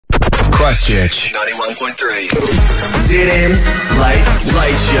Christchurch 91.3. ZM's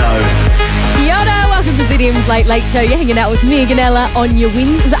Late Show. Kia ora, welcome to ZM's Late Show. You're hanging out with Meg Ella on your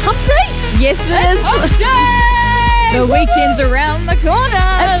Wednesday. Is it hump day? Yes, it is. Hump day! The weekend's around the corner.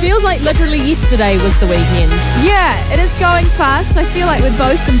 It feels like literally yesterday was the weekend. Yeah, it is going fast. I feel like we're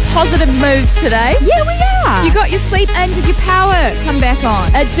both in positive moods today. Yeah, we are. You got your sleep and did your power come back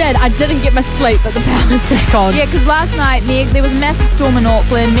on? It did. I didn't get my sleep, but the power's back on. Yeah, because last night, Meg, there was a massive storm in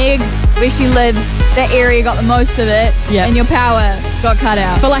Auckland. Meg, where she lives, that area got the most of it. Yeah. And your power got cut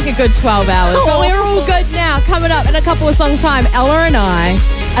out. For like a good 12 hours. But we're all good now. Coming up in a couple of songs' time, Ella and I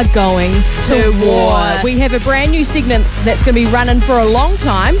are going to war. We have a brand new segment that's going to be running for a long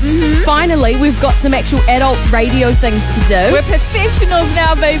time. Mm-hmm. Finally, we've got some actual adult radio things to do. We're professionals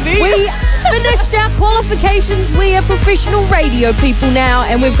now, baby. We finished our qualifications. We are professional radio people now,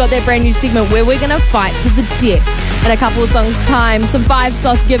 and we've got that brand new segment where we're going to fight to the death. In a couple of songs' time, some 5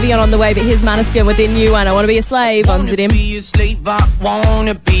 Sauce Giveon on the way, but here's Maneskin with their new one, I Want to Be a Slave, on ZM. I wanna be a slave, I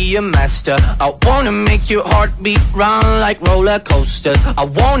wanna be a master. I wanna make your heartbeat run like roller coasters. I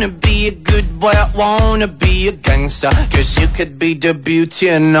wanna be a good boy, I wanna be a gangster. Cause you could be the beauty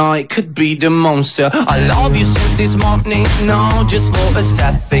and I could be the monster. I love you since this morning, no, just for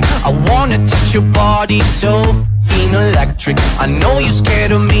aesthetic. I wanna touch your body so electric. I know you're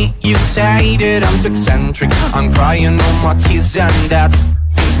scared of me, you say that I'm too eccentric. I'm crying all my tears and that's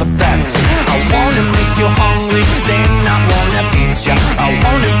pathetic. I wanna make you hungry, then I wanna feed ya. I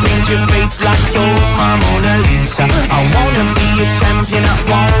wanna paint your face like you're my Mona Lisa. I wanna be a champion, I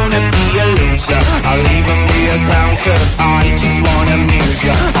wanna be a loser. I'll even be a clown cause I just wanna amuse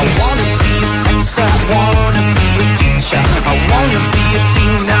ya. I wanna be a sexter, I wanna be a teacher. I wanna be a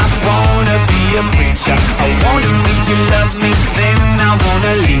singer, I wanna be a preacher. I wanna make you love me, then I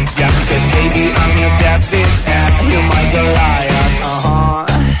wanna leave ya. Cause baby I'm your David and you're my Goliath.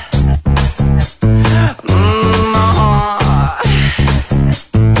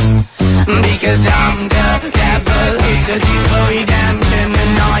 Because I'm the devil who's searching for redemption,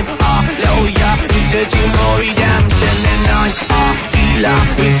 and I'm a lawyer who's searching for redemption, and I'm a healer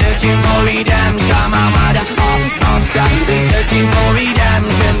who's searching for redemption. I'm a mother, monster who's searching for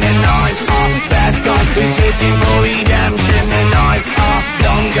redemption, and I'm a bad guy who's searching for redemption, and I'm a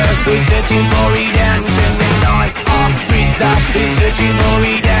longer who's searching for redemption, and I'm a freestyle who's searching for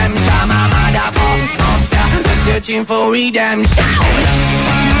redemption. I'm a mother, monster who's searching for redemption.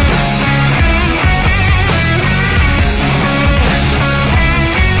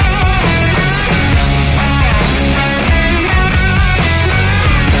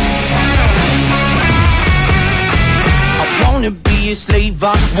 I wanna be a slave,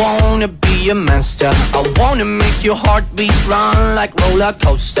 I wanna be a master. I wanna make your heartbeat run like roller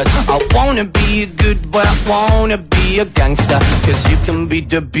coasters. I wanna be a good boy, I wanna be a gangster. Cause you can be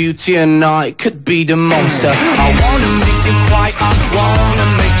the beauty and I could be the monster. I wanna make you quiet, I wanna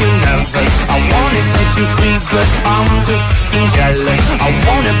make you nervous. I wanna set you free but I'm too f***ing jealous. I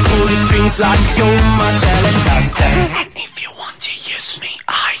wanna pull the strings like you're my Telecaster. And if you want to use me,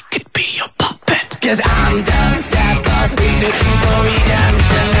 I could be your puppet. Cause I'm the devil who's searching for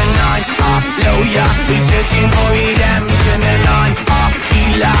redemption, and I'm a lawyer who's searching for redemption, and I'm a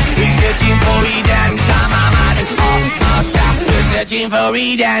healer who's searching for redemption. I'm a monster who's searching for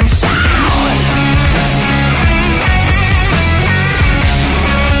redemption.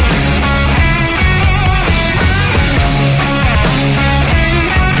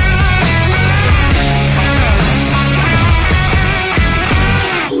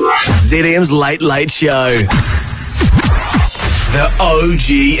 ZM's Late Show. The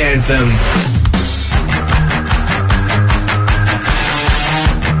OG anthem.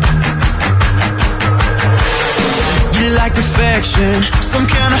 You like perfection, some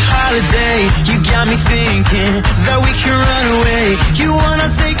kind of holiday. You got me thinking that we can run away. You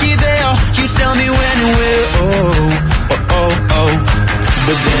wanna take you there, you tell me when and where. Oh.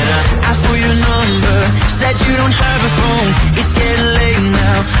 But then I asked for your number, said you don't have a phone. It's getting late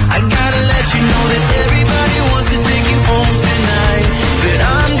now, I gotta let you know that everybody wants to take you home tonight. But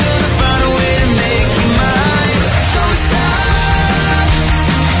I'm gonna find a way to make you mine. Don't stop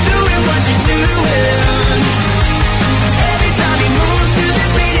doing what you're doing. Every time you move to the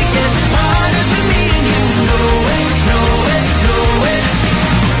beat it gets harder for me, and you know it.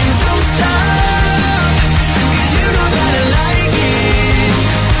 And don't stop, 'cause you know that I like it.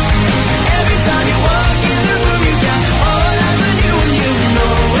 Every time you walk in the room you got all eyes on you, and you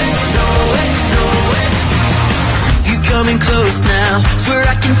know it. You coming close now, swear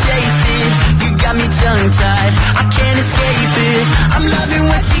I can taste it. You got me tongue-tied, I can't escape it. I'm loving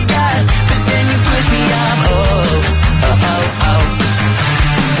what you got, but then you push me off. Oh.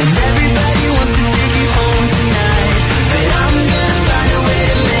 And everybody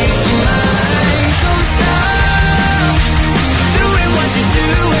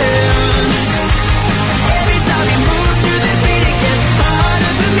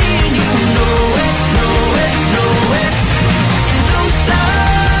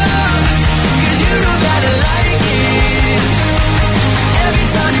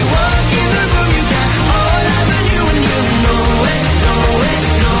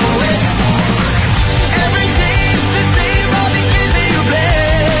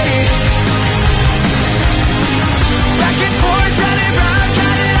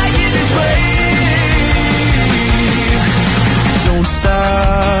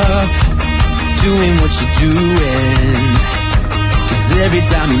doing what you're doing. 'Cause every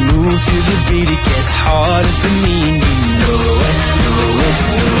time you move to the beat, it gets harder for me, and you know it, know it,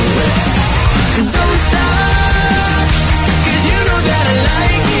 know it. And don't stop, 'cause you know that I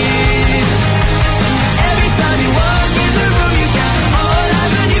like it. Every time you walk in the room, you got all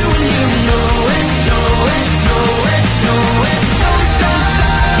eyes on you, and you know it, know it, know it, know it. Don't stop,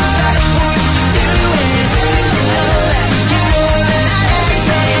 stop what you're doing. You know that you're more than I every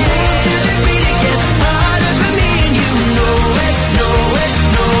time you move to the beat, it gets harder for me, and you know it, know it,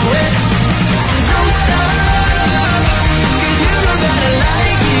 know it. Don't stop, 'cause you know that I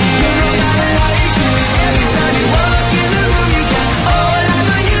like it. You know that I like it. Every time you walk in the room, you got all eyes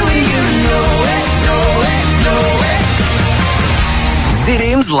on you, and you know it, know it, know it.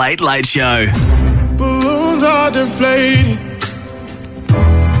 ZM's Late Late Show. Balloons are deflating.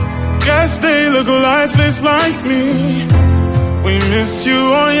 Guess they look lifeless like me. We miss you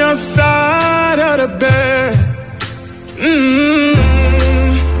on your side of the bed.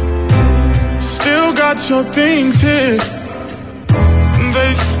 Still got your things here.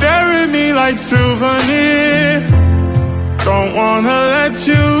 They stare at me like souvenirs. Don't wanna let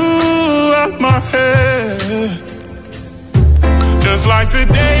you out my head. Just like the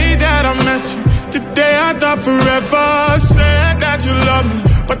day that I met you, the day I thought forever. Said that you love me,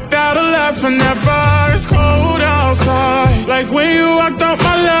 but that'll last forever. It's cold outside, like when you walked out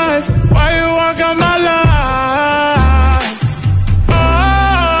my life. Why you walk out my life? I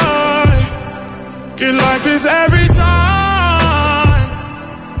get like this every time.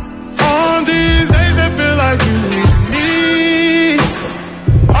 On these days that feel like you need me.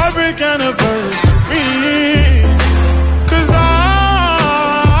 Heartbreak anniversary. 'Cause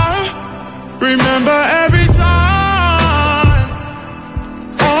remember every time.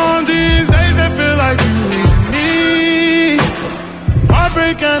 On these days that feel like you need me.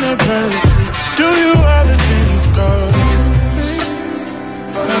 Heartbreak anniversary. Do you ever think of me?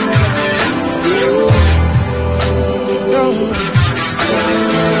 No,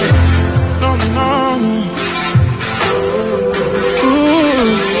 no, no. Ooh,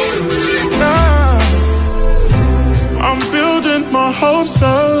 nah. I'm building my hopes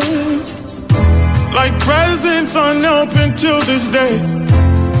up, like presents unopened till this day.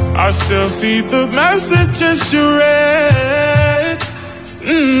 I still see the messages you read.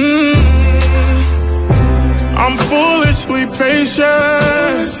 I'm foolishly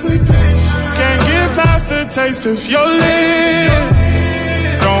patient. Can't get past the taste of your lips.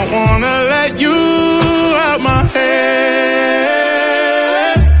 Don't wanna let you out my head.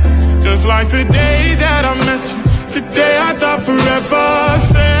 Just like the day that I met you, the day I thought forever.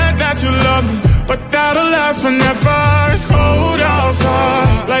 Said that you love me, but that'll last forever. It's cold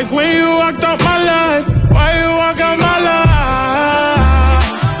outside, like when you walked out my life. Why you walk out my life?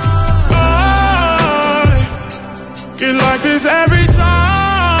 I get like this every time.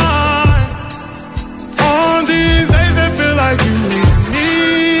 On these days that feel like you need me.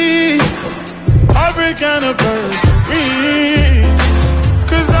 Heartbreak anniversary.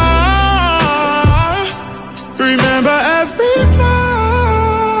 'Cause I remember every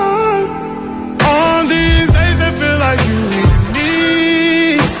time. On these days that feel like you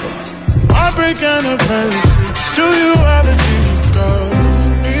need. Heartbreak anniversary. Do you ever think of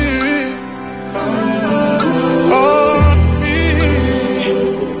me? Oh, me.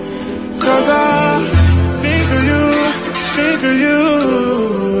 'Cause I think of you, think of you.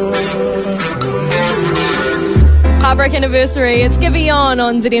 Heartbreak Anniversary. It's Giving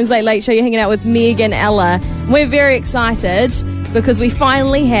on ZM's Late Late Show. You're hanging out with Meg and Ella. We're very excited because we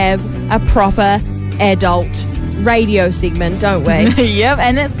finally have a proper adult radio segment, don't we? Yep,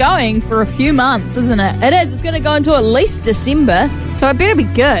 and it's going for a few months, isn't it? It is. It's going to go until at least December. So it better be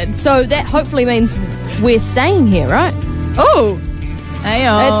good. So that hopefully means we're staying here, right? Oh,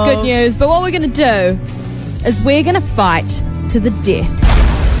 hey-o. That's good news. But what we're going to do is we're going to fight to the death.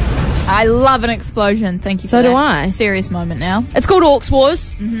 I love an explosion. Thank you for So that. do I. Serious moment now. It's called Aux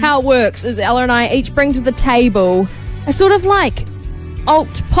Wars. How it works is Ella and I each bring to the table a sort of like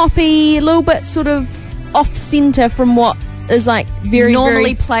alt poppy, a little bit sort of off centre from what is like very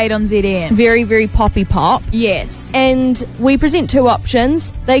Normally played on ZM. very, very poppy pop. Yes. And we present two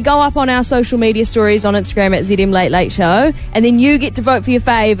options. They go up on our social media stories on Instagram at ZM Late Late Show, and then you get to vote for your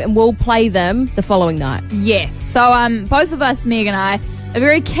fave, and we'll play them the following night. Yes. So both of us, Meg and I, are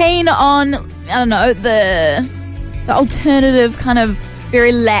very keen on, I don't know, the alternative kind of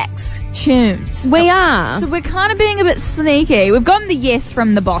very lax tunes. We are. So we're kind of being a bit sneaky. We've gotten the yes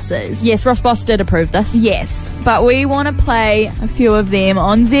from the bosses. Yes, Ross Boss did approve this. Yes, but we want to play a few of them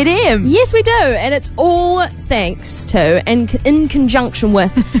on ZM. Yes, we do. And it's all thanks to and in conjunction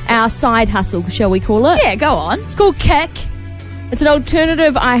with our side hustle, shall we call it? Yeah, go on. It's called Kick. It's an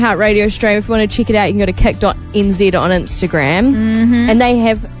alternative iHeartRadio stream. If you want to check it out, you can go to kick.nz on Instagram. And they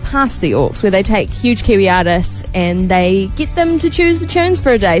have Pass the Aux, where they take huge Kiwi artists and they get them to choose the tunes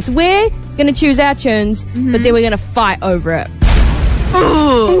for a day. So we're going to choose our tunes, but then we're going to fight over it.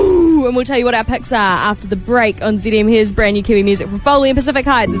 Ooh. And we'll tell you what our picks are after the break on ZM. Here's brand new Kiwi music from Foley and Pacific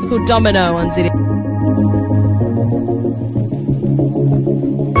Heights. It's called Domino on ZM.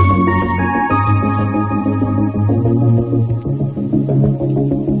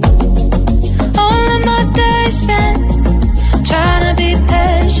 Spent trying to be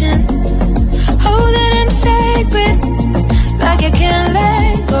patient, holding him sacred, like you can't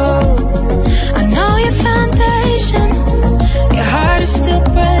let go. I know your foundation, your heart is still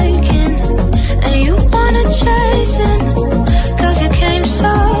breaking, and you wanna chase him, cause you came so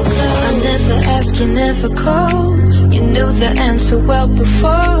close. I never ask, you never call, you knew the answer well before.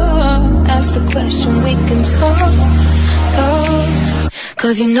 Ask the question, we can talk.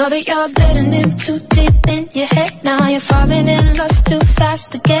 Cause you know that you're letting him too deep in your head. Now you're falling in lust too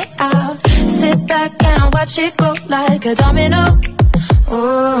fast to get out. Sit back and watch it go like a domino.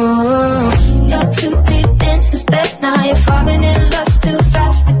 Oh, you're too deep in his bed. Now you're falling in lust too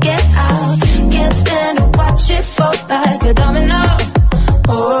fast to get out. Can't stand to watch it fall like a domino.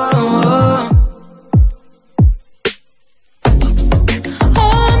 Oh,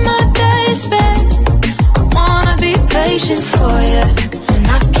 all my days spent, I wanna be patient for you.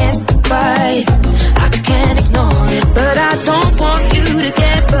 I can't ignore it, but I don't want you to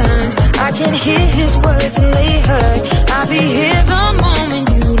get burned. I can hear his words and they hurt. I'll be here the moment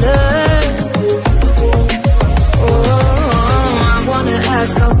you learn. Oh, I wanna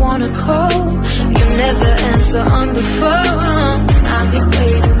ask, I wanna call. You never answer on the phone. I'll be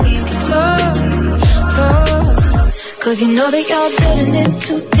waiting, we can talk. Cause you know that you're letting him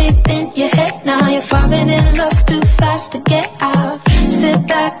too deep in your head. Now you're falling in lust too fast to get out. Sit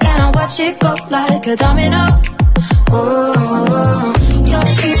back and watch it go like a domino. Oh,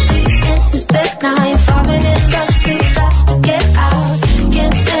 you're too deep in his bed. Now you're falling in lust too fast to get out.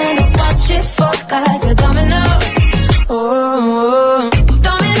 Can't stand to watch it fall like a domino. Oh,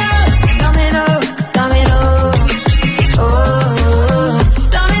 domino, domino, domino. Oh,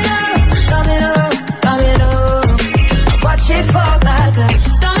 domino, domino, domino. Watch it fall like a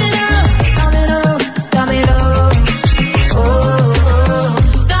domino, domino, domino.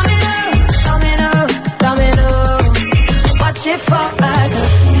 Watch it fall like a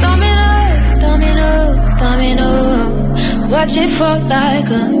domino, domino, domino. Watch it fall like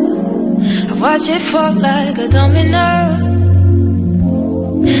a, watch it fall like a domino.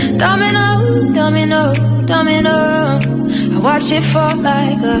 Domino, domino, domino. I watch it fall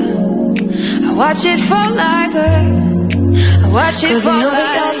like a, I watch it fall like a, I watch it fall like a. Cause you know that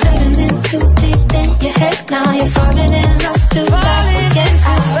you're letting in too deep in your head. Now you're falling in lust too fast to get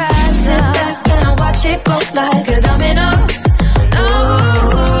out. Sit back and I watch it go like a domino.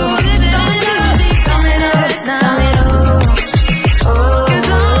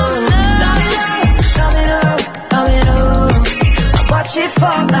 Watch it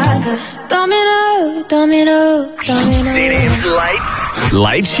fall like a domino, domino, domino. ZM's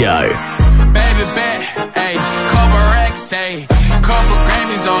Late Show. Baby bet, ayy, couple racks, ayy, couple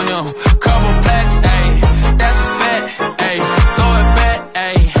Grammys on him, couple plaques, ayy, that's a fact, ayy, throw it back,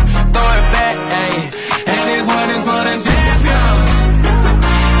 ayy, throw it back, ayy, and this one is for the champion.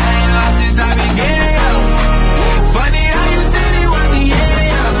 Ain't lost since I began. Funny how you said it was the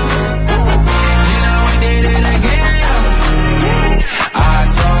end. Then I went did it again. I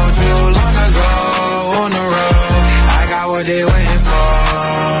told you long ago on the road, I got what they waiting for.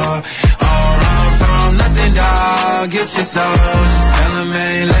 Get your soul, just tell them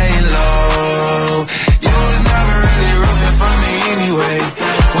ain't laying low. You was never really rooting for me anyway.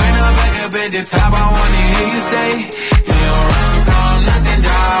 When I'm back up at the top, I wanna hear you say, you don't run from nothing,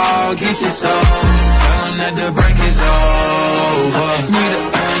 dog. Get your soul, just tell them that the break is over.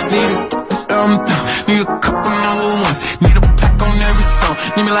 Need a couple number ones. Need a pack on every song.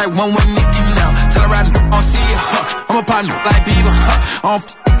 Need me like one with Nicki now. Tell her I don't see it, I'm a partner like Bieber, I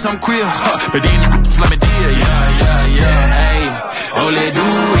don't I'm queer, but then let me deal, yeah, ayy, oh, let's do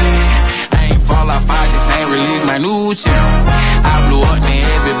it. I ain't fall off, I just ain't release my new shit. I blew up, man,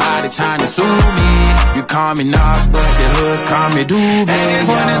 everybody trying to sue me. You call me Nas, but the hood call me Doobie. And this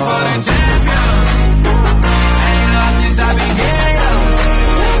one is for the champion. Ain't lost since I began.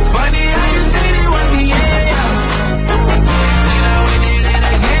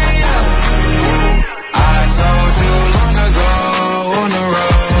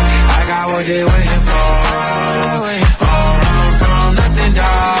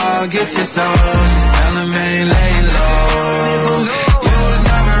 dog, get your soul. Just tell him ain't laying low. You was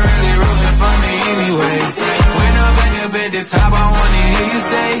never really rooting for me anyway. When I'm back up at the top, I wanna hear you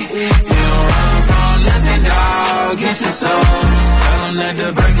say, you don't run from nothing, dog, get your soul. Just tell him that the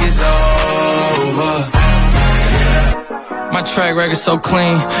break is over. My track record's so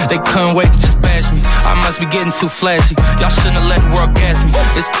clean, they couldn't wait to just bash me. I must be getting too flashy. Y'all shouldn't have let the world gas me.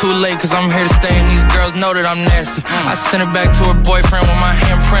 It's too late cause I'm here to stay and these girls know that I'm nasty. I sent her back to her boyfriend with my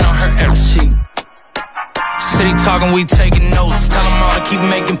handprint on her every cheek. City talking, we taking notes. Tell him all to keep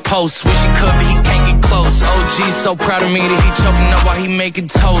making posts. Wish he could, but he can't get close. OG so proud of me that he choking up while he making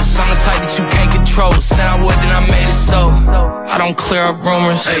toast. I'm the type that you can't control. Said I would, then I made it so. I don't clear up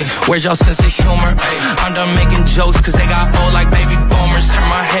rumors. Ay, where's y'all sense of humor? Ay, I'm done making jokes cause they got old like baby boomers. Turn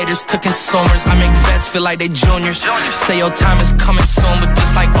my haters to consumers. I make vets feel like they juniors. Say your time is coming soon, but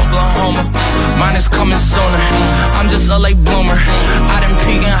just like Oklahoma, mine is coming sooner. I'm just a late bloomer. I didn't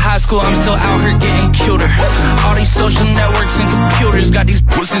peak in high school, I'm still out here getting cuter. All these social networks and computers got these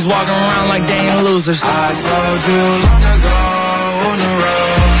pussies walking around like they ain't losers. I told you long ago on the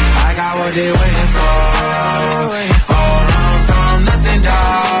road, I got what they waiting for. Run from nothing,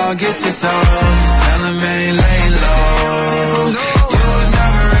 dog, get your soul. Just tell them ain't laying low. You was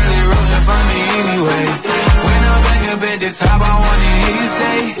never really rooting for me anyway. When I'm back up at the top, I wanna hear you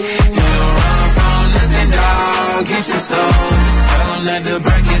say, you don't run from nothing, dog, get your soul. Just tell them that the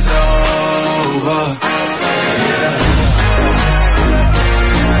break is over.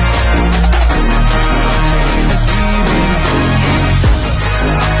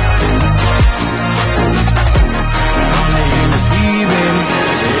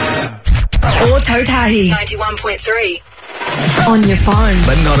 Ōtautahi 91.3 on your phone,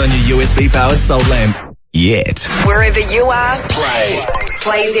 but not on your USB powered salt lamp yet. wherever you are.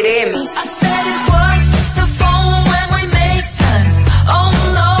 Play ZM. I said it was the phone when we made time. Oh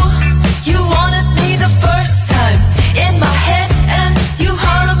no, you wanted me the first time in my head, and you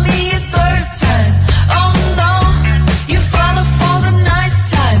hollered me a third time. Oh no, you followed for the ninth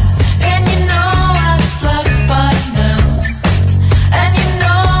time, and you know I'd have left by now. And you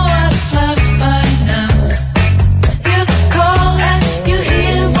know I'd have left by now. You call and you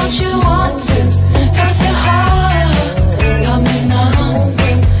hear what you want to, 'cause your heart got me numb.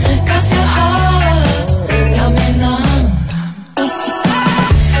 'Cause your heart got me numb.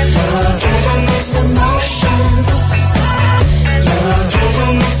 You're giving mixed emotions. You're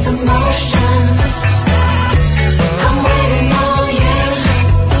giving mixed emotions. I'm waiting on you.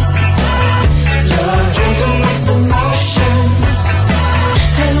 You're giving mixed emotions,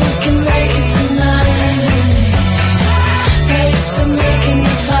 and we can make it tonight. Here's to making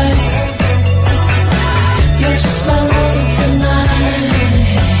the fight. You're just my lover tonight,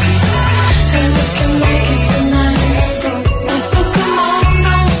 and we can make it tonight. So come on,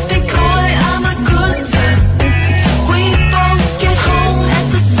 don't be coy, I'm a good time. We both get home at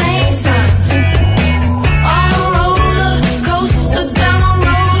the same time. On a roller coaster down the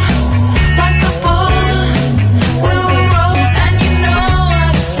road, like a baller, we'll roll. And you know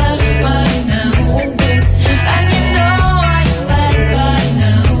I'd have left by now. And you know I'd have left by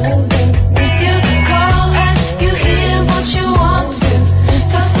now. You call and you hear what you want to,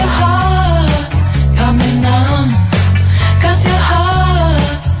 'cause your heart got me numb. 'Cause your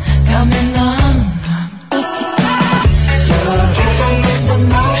heart got me numb. You're giving mixed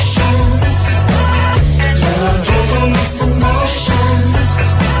emotions. You're giving mixed emotions.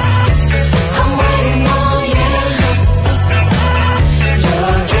 I'm waiting on you.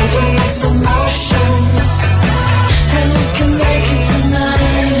 You're giving mixed emotions, and we can make it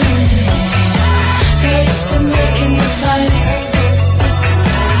tonight. Here's to making the fight.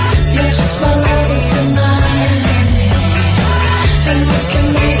 You're just my lover tonight, and we can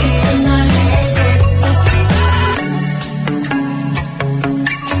make it tonight.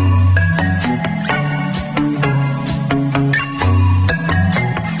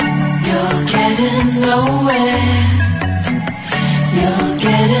 You're getting nowhere. You're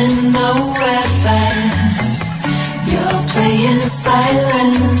getting nowhere fast. You're playing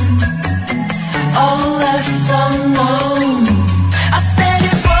silent, all left unknown. I said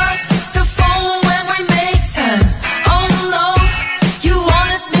it was the phone when we made time. Oh no, you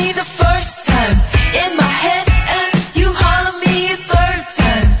wanted me the first time in my head, and you hollered me a third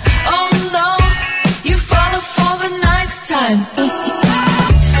time. Oh no, you followed for the ninth time.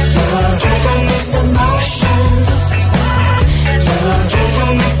 You're giving mixed emotions. You're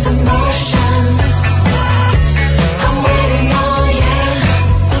giving mixed emotions.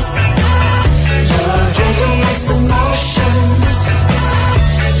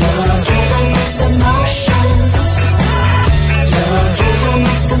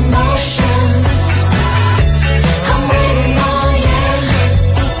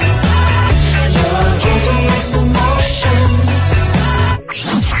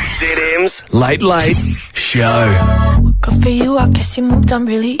 Late Show. Good for you, I guess you moved on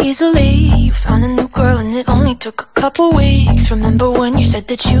really easily. You found a new girl and it only took a couple weeks. Remember when you said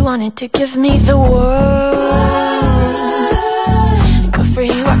that you wanted to give me the world? Good for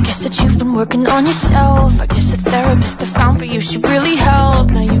you, I guess that you've been working on yourself. I guess the therapist I found for you should really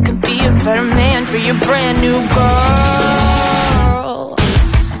help. Now you can be a better man for your brand new girl.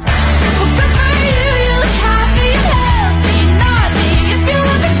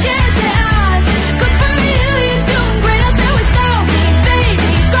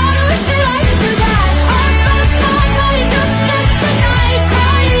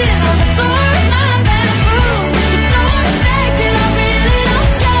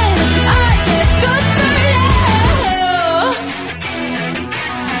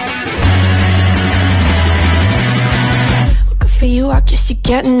 I guess you're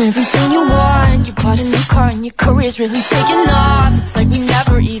getting everything you want. You bought a new car and your career's really taking off. It's like we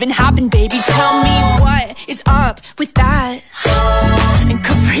never even happened, baby. Tell me what is up with that. And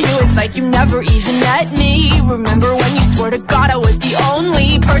good for you, it's like you never even met me. Remember when you swore to God I was the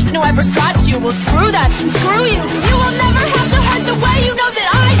only person who ever got you? Well, screw that and screw you. You will never have to hurt the way you know that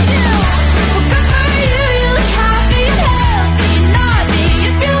I do. Well, good for you, you look happy and healthy. Not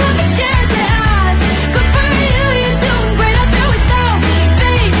me, if you ever cared to ask. Good for you, you're doing great out there without me,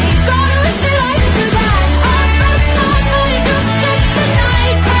 baby. God, I wish that I could do that. I lost my mind, I've spent the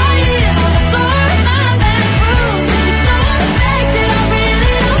night crying on the floor of my bedroom. You're so unaffected, I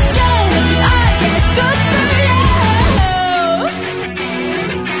really don't get it. I guess good for you.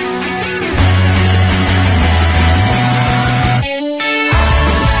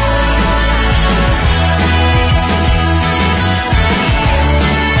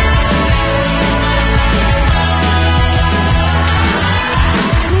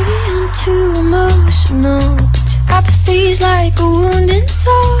 Maybe I'm too emotional, but your apathy's like a wounded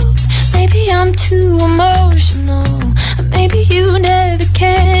soul. Maybe I'm too emotional, or maybe you never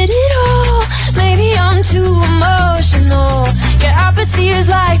cared at all. Maybe I'm too emotional, your apathy is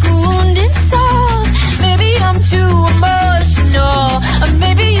like a wounded soul. Maybe I'm too emotional, or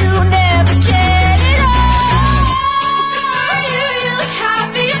maybe you never cared at all. You look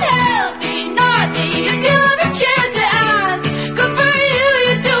happy and healthy, not me, if you ever cared to ask. Good for you,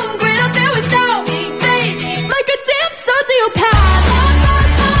 you're doing great out there without me, baby. Like a damn sociopath. I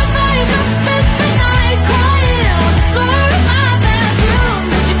lost my mind, I've spent the night crying on the floor of my bedroom.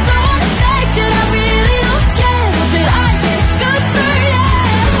 You're so unaffected, I really don't get it, but I guess good for you.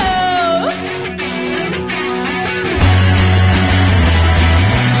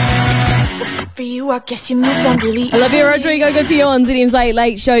 Good for you, I guess you moved on really Olivia easily. Rodrigo, good for you on ZDM's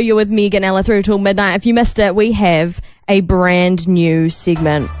Late Show. You're with Meg Ella through till midnight. If you missed it, we have a brand new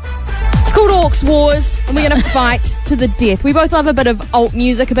segment. It's called Aux Wars, and we're going to fight to the death. We both love a bit of alt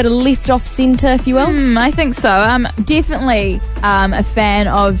music, a bit of left off centre, if you will. I think so. I'm definitely a fan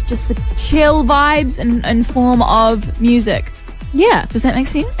of just the chill vibes and form of music. Yeah. Does that make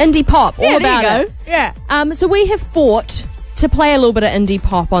sense? Indie pop, all Yeah, about there you it. go. Yeah. So we have fought to play a little bit of indie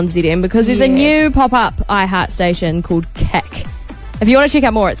pop on ZM because there's a new pop-up iHeart station called Kick. If you want to check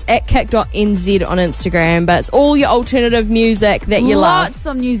out more, it's at kick.nz on Instagram, but it's all your alternative music that you love. Lots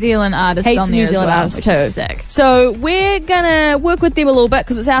of New Zealand artists Heaps on of there New as Zealand well, artists which too. is sick. So we're going to work with them a little bit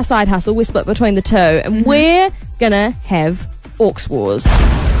because it's our side hustle. We're split between the two, and we're going to have Aux Wars.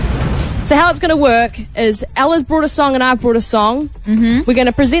 So how it's going to work is Ella's brought a song and I've brought a song. We're going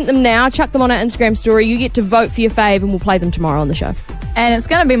to present them now, chuck them on our Instagram story. You get to vote for your fave and we'll play them tomorrow on the show. And it's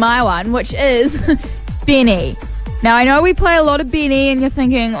going to be my one, which is Benny. Now, I know we play a lot of Benny and you're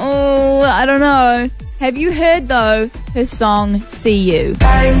thinking, oh, I don't know. Have you heard, though, her song, See You?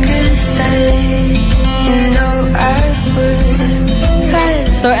 I could stay, you know I would.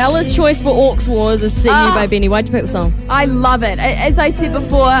 So Ella's choice for Aux Wars is See You by Benny. Why'd you pick the song? I love it. As I said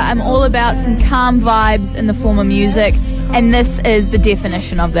before, I'm all about some calm vibes in the form of music, and this is the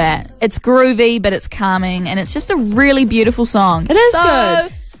definition of that. It's groovy, but it's calming, and it's just a really beautiful song. It is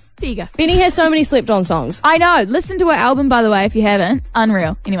good. There you go. Benny has so many slept-on songs. I know. Listen to her album, by the way, if you haven't.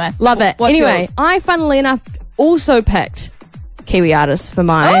 Unreal. Anyway. Love it. What's Anyway, yours? I, funnily enough, also picked Kiwi artists for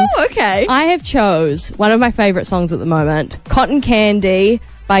mine. Oh, okay. I have chose one of my favourite songs at the moment, Cotton Candy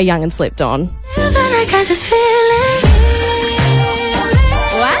by Young and Slept On. I got this feeling.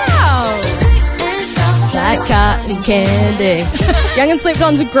 Wow. Like cotton candy. Young and Slept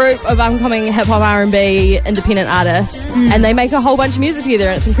On's a group of upcoming hip-hop, R&B, independent artists, and they make a whole bunch of music together,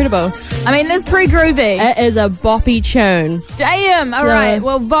 and it's incredible. I mean, it's pretty groovy. It is a boppy tune. Damn. All right.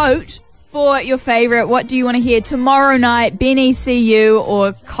 Well, vote for your favourite. What do you want to hear tomorrow night? Benny, See You,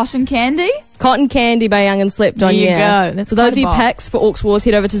 or Cotton Candy? Cotton Candy by Young and Slept On. There you Yeah. go. That's so those quite are a your bop. picks for Aux Wars.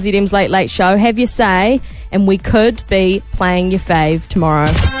 Head over to ZM's Late Late Show. Have your say, and we could be playing your fave tomorrow.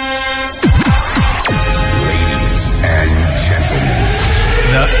 Ladies and gentlemen,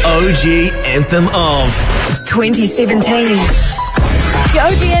 the OG anthem of 2017. The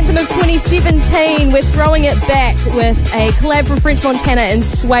OG anthem of 2017. We're throwing it back with a collab from French Montana and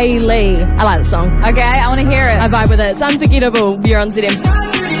Sway Lee. I like the song. Okay, I want to hear it. I vibe with it. It's unforgettable. You're on ZM.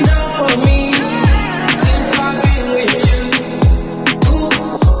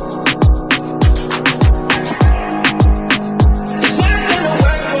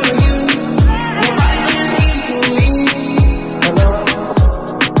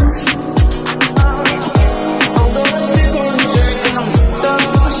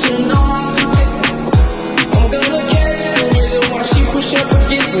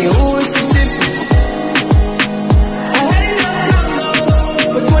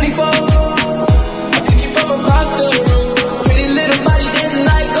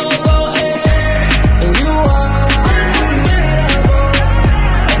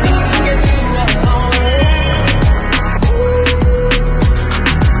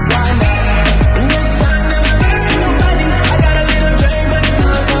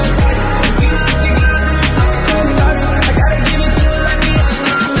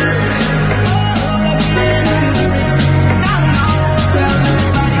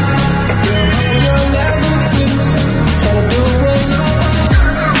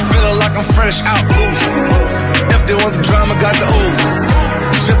 Fresh out boost. If they want the drama, got the ooze.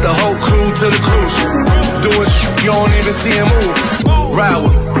 Ship the whole crew to the cruise. Doing shit you don't even see him move.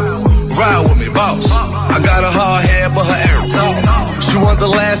 Ride with me, boss. I got a hard head, but her air talk. She want the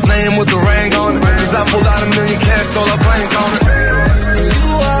last name with the ring on it. Cause I pulled out $1 million cash, stole her plank on it. You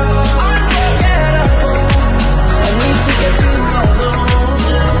are unforgettable. I need to get you alone.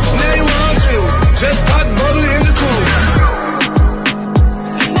 Now you want to just pop bubbly in the cool.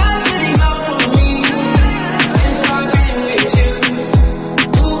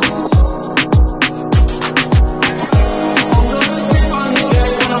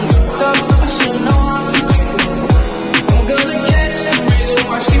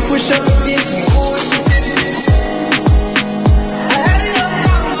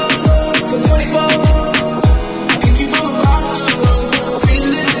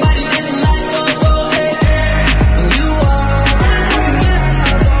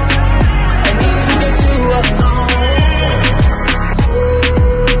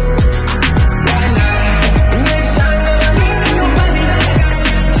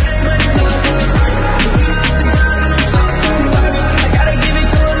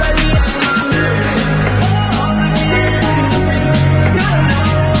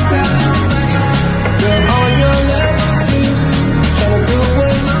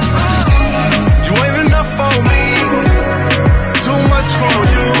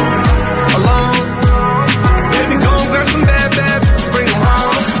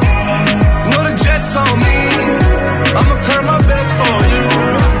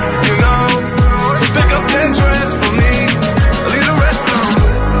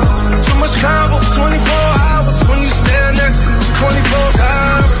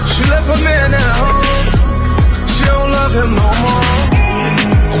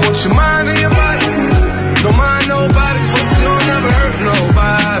 Your mind and your body, don't mind nobody, so you'll never hurt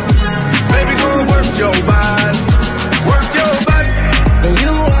nobody. Baby, go and work your body, work your body. And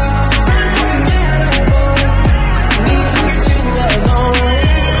you are unforgettable. I need to get you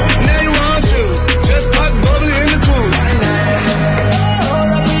alone. Now you want you, just pop bubbly in the cruise.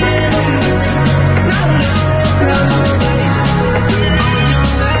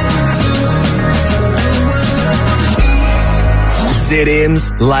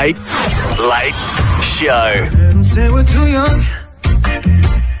 ZM's Late Show. Didn't say we're too young,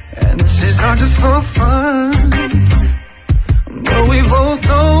 and this is not just for fun. But we both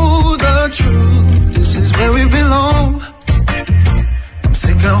know the truth. This is where we belong. I'm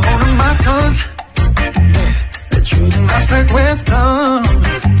sick of holding my tongue. The truth knocks like we're done.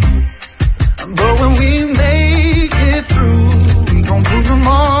 But when we make it through, we gon' prove them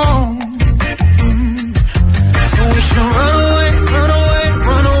wrong. So we should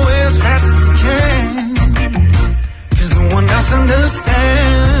run away as fast as we can. Cause no one else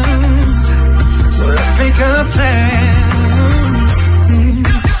understands. So let's make a plan.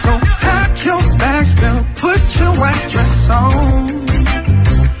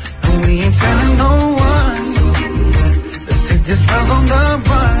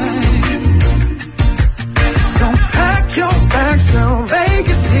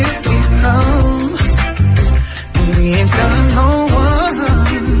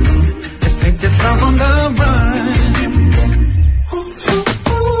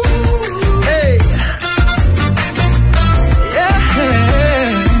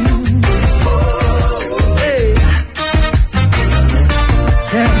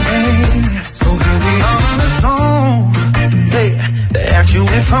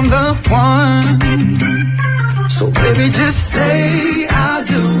 I'm the one. So baby, just say I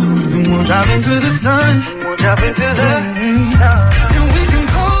do, and we'll drive into the sun. And we can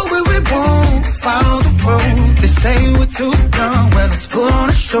go where we won't follow the road. They say we're too young, well let's put on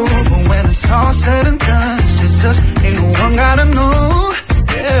a show. But when it's all said and done, it's just us, ain't no one gotta know.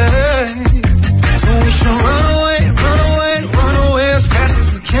 Yeah. So we should run away as fast as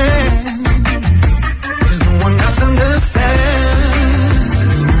we can. 'Cause no one else understands.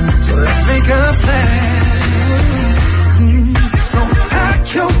 So let's make a plan. So pack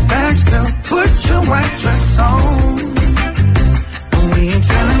your bags, girl, put your white dress on. We ain't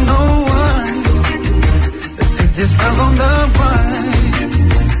telling no one. Let's take this love on the run.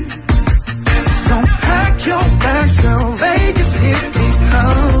 So pack your bags, girl, Vegas, here we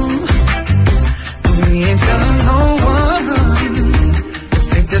come. We ain't telling no one. Let's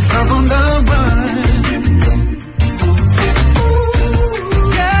take this love on the run.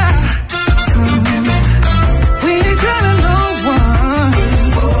 Yeah. We ain't telling no one.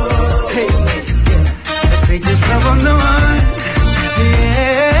 Hey, let's take this love on the run.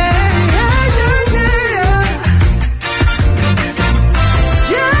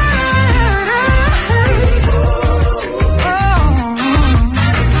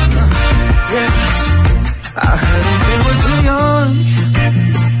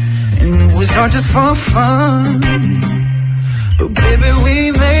 Not just for fun, but baby, we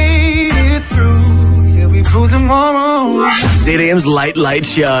made it through. Yeah, we proved them all wrong. ZM's Late Late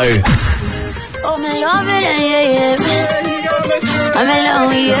Show. Oh, me love it, yeah. I'm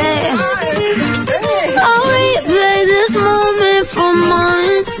alone, yeah. I'll replay this moment for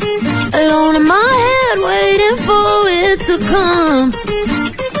months. Alone in my head, waiting for it to come.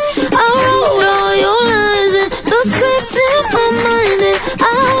 I wrote all your lines and the scripts in my mind, and I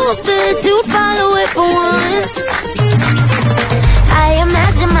hope that you follow it for once. I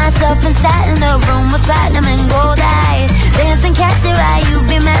imagine myself inside in the room with platinum and gold eyes, dancing, catch your eye, you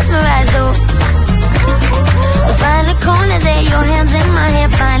be mesmerized, though. Find the corner there, your hands in my hair,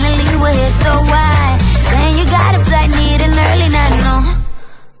 finally we're here, so why? Saying you got a flight, need an early night, no,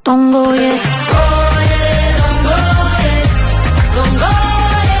 don't go yet. Oh yeah, don't go yet, don't go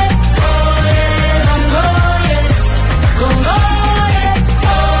yet. Oh yeah, don't go yet, don't go yet.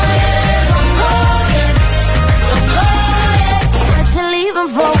 Oh yeah, don't go yet, don't go yet. What you leaving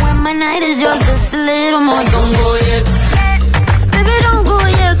for when my night is yours? Just a little more, don't go yet. Baby, don't go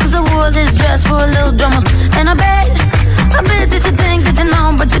yet, 'cause I wore this dress for a little drama. And I bet that you think that you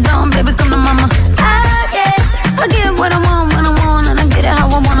know, but you don't, baby, come to mama. I get what I want when I want, and I get it how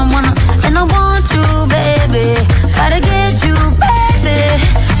I wanna. And I want you, baby, gotta get you, baby.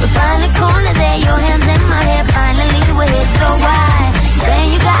 We find the corner there, your hands in my hair, finally we're here, so why? Saying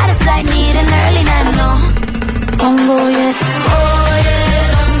you got a flight, need an early night, no, don't go yet. Oh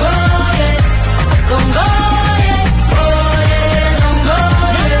yeah, don't go yet, don't go yet. Oh yeah, don't go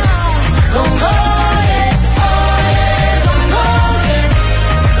yet, don't go yet.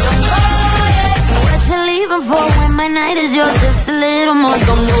 For when my night is yours, just a little more,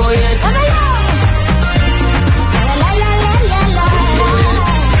 don't go yet.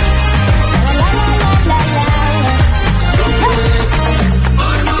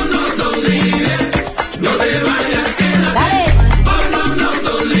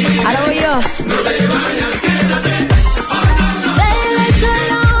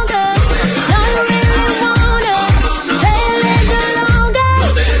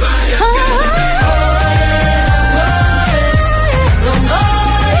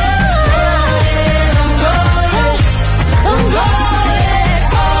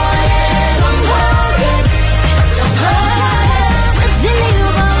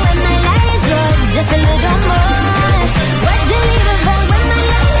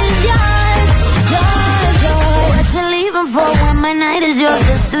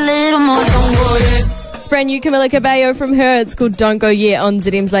 Brand new Camila Cabello from her. It's called Don't Go Yet on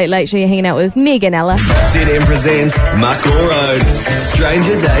ZM's Late Late Show. You're hanging out with Meg Ella. ZM presents Muckle Road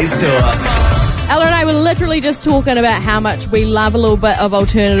Stranger Days Tour. Ella and I were literally just talking about how much we love a little bit of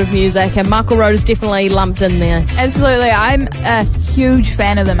alternative music, and Muckle Road is definitely lumped in there. Absolutely. I'm a huge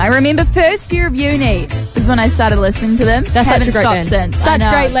fan of them. I remember first year of uni is when I started listening to them. They're such a great band. Since. Such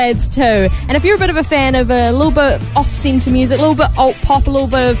great lads too. And if you're a bit of a fan of a little bit off-centre music, a little bit alt-pop, a little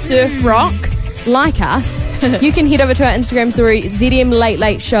bit of surf rock, like us, you can head over to our Instagram story, ZM Late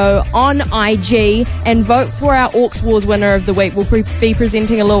Late Show on IG, and vote for our Aux Wars winner of the week. We'll be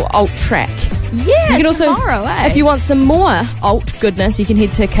presenting a little alt track. Yeah, you can tomorrow, if you want some more alt goodness, you can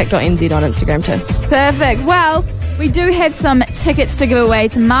head to kick.nz on Instagram too. Perfect. Well, we do have some tickets to give away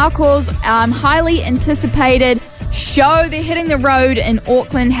to Marco's highly anticipated show. They're hitting the road in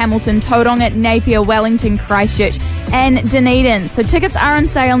Auckland, Hamilton, Tauranga, Napier, Wellington, Christchurch, and Dunedin. So tickets are on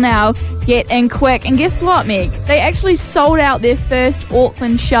sale now. Get in quick. And guess what, Meg? They actually sold out their first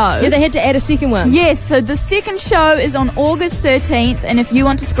Auckland show. Yeah, they had to add a second one. Yes, so the second show is on August 13th, and if you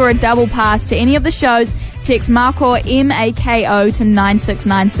want to score a double pass to any of the shows, text Mako, M-A-K-O, to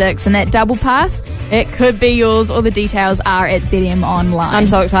 9696, and that double pass, it could be yours. All the details are at ZM Online. I'm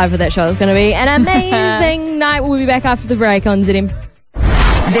so excited for that show. It's going to be an amazing night. We'll be back after the break on ZM.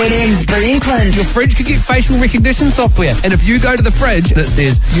 ZM's Brie and Clint. Your fridge could get facial recognition software, and if you go to the fridge and it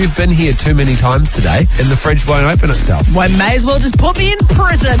says, you've been here too many times today, and the fridge won't open itself. Why, may as well just put me in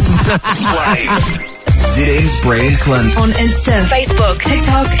prison. ZM's Brie and Clint. On Insta, Facebook,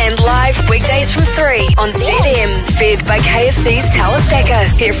 TikTok, and live weekdays from 3 on ZM. Fed by KFC's Tower Stacker.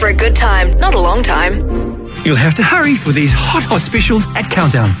 Here for a good time, not a long time. You'll have to hurry for these hot specials at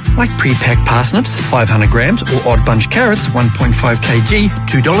Countdown. Like pre-packed parsnips, 500 grams, or odd bunch carrots, 1.5 kg,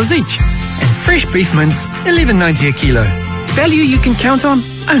 $2 each. And fresh beef mince, $11.90 a kilo. Value you can count on,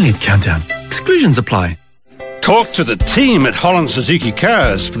 only at Countdown. Exclusions apply. Talk to the team at Holland Suzuki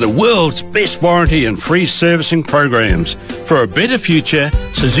Cars for the world's best warranty and free servicing programs. For a better future,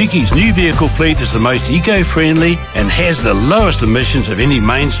 Suzuki's new vehicle fleet is the most eco-friendly and has the lowest emissions of any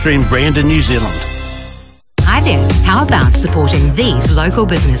mainstream brand in New Zealand. Hi there, how about supporting these local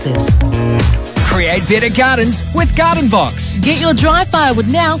businesses? Create better gardens with Garden Box. Get your dry firewood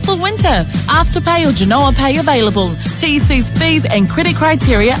now for winter. Afterpay or Genoa Pay available. TEC's fees and credit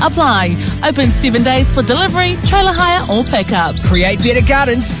criteria apply. Open 7 days for delivery, trailer hire or pickup. Create better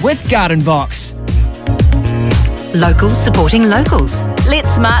gardens with Garden Box. Locals supporting locals. Let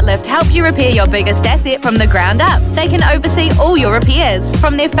SmartLift help you repair your biggest asset from the ground up. They can oversee all your repairs,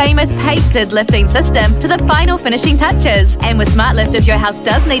 from their famous patented lifting system to the final finishing touches. And with SmartLift, if your house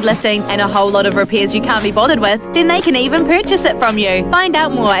does need lifting and a whole lot of repairs you can't be bothered with, then they can even purchase it from you. Find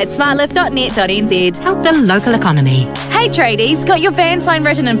out more at smartlift.net.nz. Help the local economy. Hey tradies, got your van sign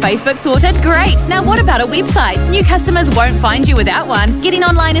written and Facebook sorted? Great! Now what about a website? New customers won't find you without one. Getting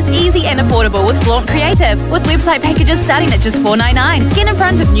online is easy and affordable with Flaunt Creative, with website packages starting at just $4.99. Get in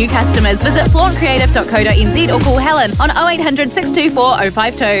front of new customers. Visit flauntcreative.co.nz or call Helen on 0800 624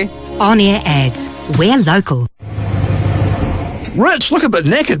 052. On-air ads. We're local. Rich, look a bit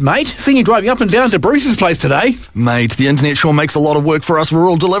knackered, mate. Seen you driving up and down to Bruce's place today. Mate, the internet sure makes a lot of work for us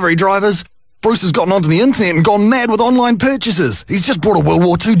rural delivery drivers. Bruce has gotten onto the internet and gone mad with online purchases. He's just bought a World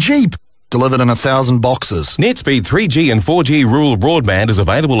War II Jeep. Delivered in 1,000 boxes. NetSpeed 3G and 4G rural broadband is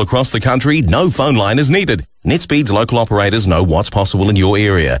available across the country. No phone line is needed. NetSpeed's local operators know what's possible in your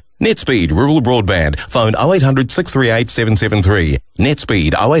area. NetSpeed rural broadband. Phone 0800 638 773.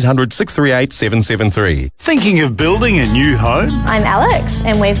 NetSpeed 0800 638 773. Thinking of building a new home? I'm Alex,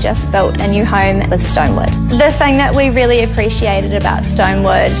 and we've just built a new home with Stonewood. The thing that we really appreciated about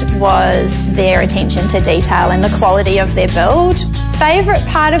Stonewood was their attention to detail and the quality of their build. Favourite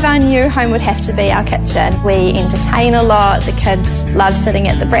part of our new home would have to be our kitchen. We entertain a lot, the kids love sitting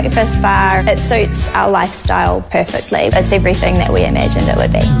at the breakfast bar. It suits our lifestyle perfectly. It's everything that we imagined it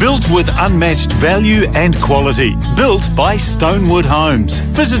would be. Built with unmatched value and quality. Built by Stonewood Homes.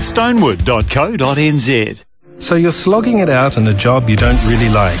 Visit stonewood.co.nz. So you're slogging it out in a job you don't really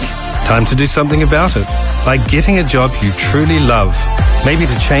like. Time to do something about it. Like getting a job you truly love. Maybe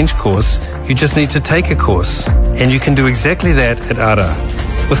to change course, you just need to take a course. And you can do exactly that at ARA.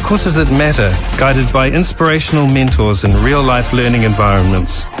 With courses that matter, guided by inspirational mentors in real-life learning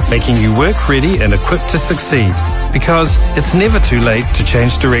environments, making you work-ready and equipped to succeed. Because it's never too late to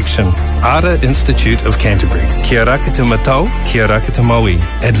change direction. ARA Institute of Canterbury. Kia ora koutou matau, kia ora koutou maui.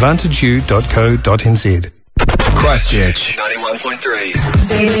 AdvantageU.co.nz. Christchurch 91.3.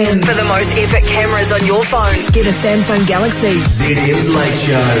 ZM. For the most epic cameras on your phone, get a Samsung Galaxy. ZM's Late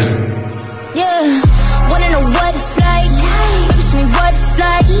Show. Yeah, wanna know what it's like? Baby, show me what it's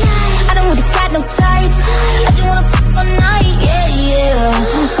like. I don't really got no tights. I just wanna fuck all night. Yeah, yeah.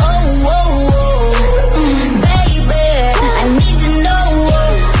 Oh, oh, oh. Baby, I need to know.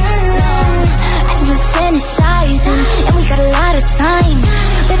 I just been fantasizing, and we got a lot of time.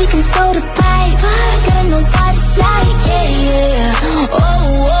 Baby, can throw the pipe. Gotta know what it's like. Yeah, yeah.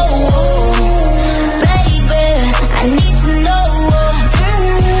 Oh, oh, oh. Baby, I need to know.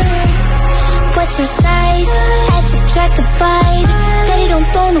 What's your size? Had subtractified. Daddy don't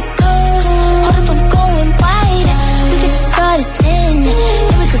throw no girls. Hold up, I'm going wide. We could just start at 10,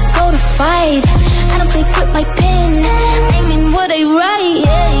 then we could go to 5. I don't play with my pen. Aiming what I write.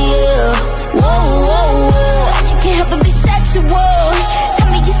 Yeah, yeah. Whoa, whoa, whoa. I just can't help but be sexual. Tell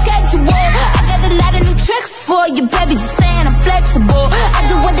me your schedule. I got a lot of new tricks for you, baby. Just saying I'm flexible. I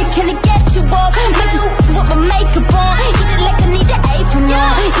do what they can to get you off. Might just with my makeup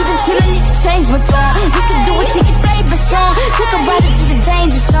a ride into the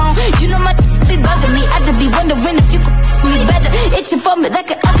danger zone. You know my be bugging me. I just be wondering if you could me better. Itching for me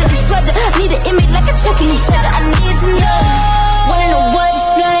like an ugly sweater. Need an image like a chucking each other. I need to know. Wanna know what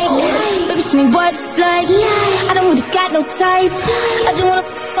it's like? Baby, show me what it's like. I don't really got no tights. I just wanna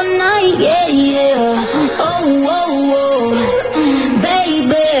all night, yeah, yeah. Oh, oh, oh,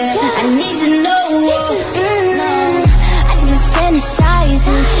 baby, I need to know. I just been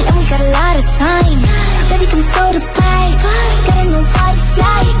fantasizing, and we got a lot of time. Baby, come throw the pipe. Gotta know what it's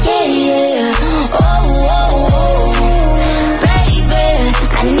like, yeah, yeah. Oh, oh, oh, baby,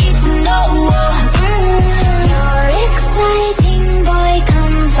 I need to know. You're exciting, boy,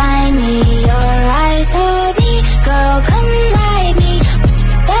 come find me. Your eyes hold me, girl, come ride me.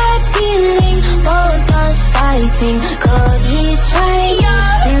 That feeling, both us fighting. Could he try you?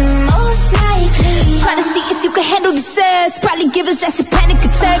 Most likely. Try to see if you can handle the sass. Probably give us that panic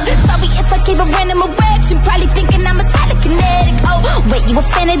attack. Sorry if I gave a random erection. Probably thinking I'm a telekinetic. Oh, wait, you a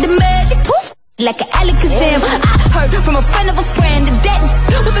fan of the magic? Poof, like an Alakazam. I heard from a friend of a friend that was a 10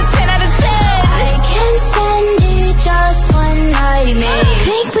 out of 10. I can't stand it, just one night, man.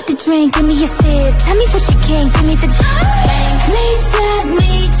 Drink with the drink, give me a sip. Tell me what you can, give me the spank me, slap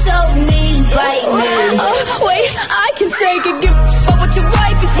me, choke me, bite me. Oh, wait, I can take it, give up what your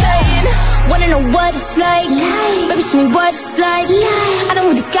wife is saying. Wanna know what it's like? Baby, show me what it's like. I don't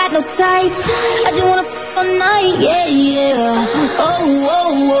really got no tights. I just wanna all night, yeah, yeah. Oh,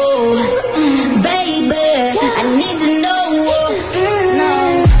 oh, oh, baby, I need to know.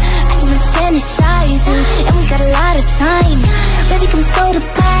 I just been fantasizing, and we got a lot of time. Baby, come throw the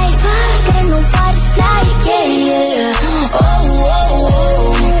pipe. Gotta know what it's like, yeah, yeah. Oh, oh,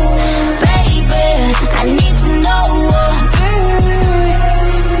 oh, baby, I need to know.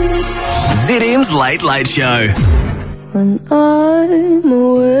 ZM's Late Late Show. When I'm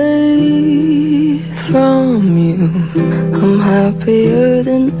away from you, I'm happier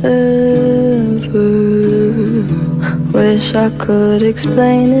than ever. Wish I could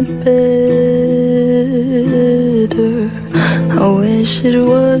explain it better. I wish it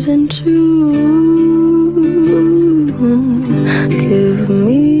wasn't true. Give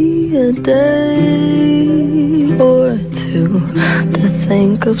me a day or two to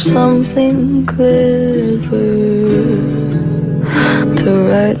think of something clever, to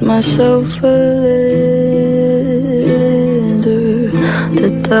write myself a letter, to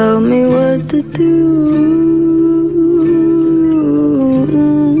tell me what to do.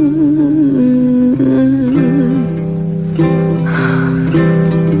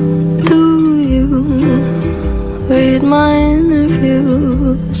 Do you read my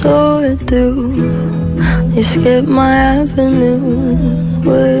interviews, or do you skip my avenue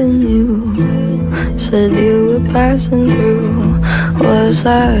when you said you were passing through? Was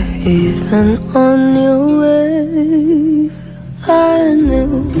I even on your wave? I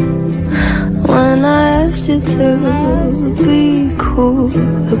knew when I asked you to be cool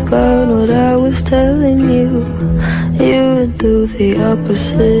about what I was telling you, you would do the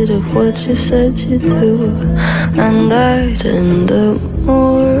opposite of what you said you'd do, and I'd end up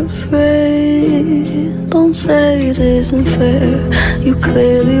more afraid. Don't say it isn't fair. You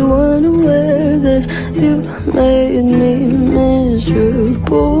clearly weren't aware that you made me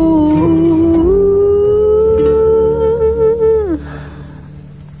miserable.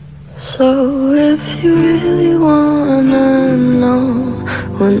 So if you really wanna know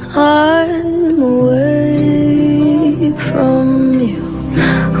when I'm away from you,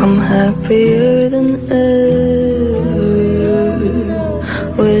 I'm happier than ever.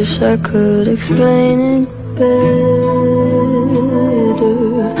 Wish I could explain it better.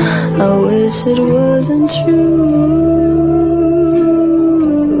 I wish it wasn't true.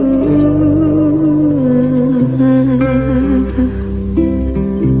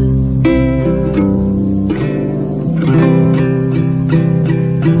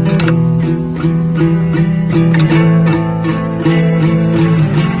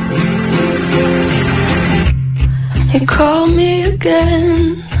 You called me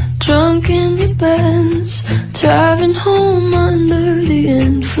again, drunk in the Benz, driving home under the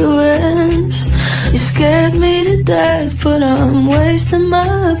influence. You scared me to death, but I'm wasting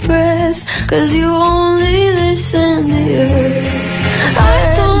my breath, 'cause you only listen to your. I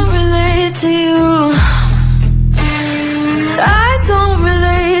don't relate to you, I don't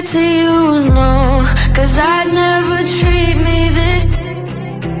relate to you, no, 'cause I'd never treat me this.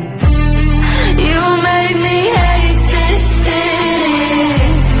 You made me hate this city,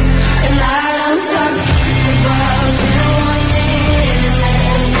 and I don't talk about you on the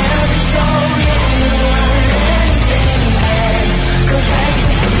internet. Never told anyone anything bad, 'cause I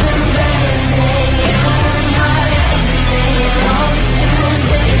keep embarrassing you in my everything.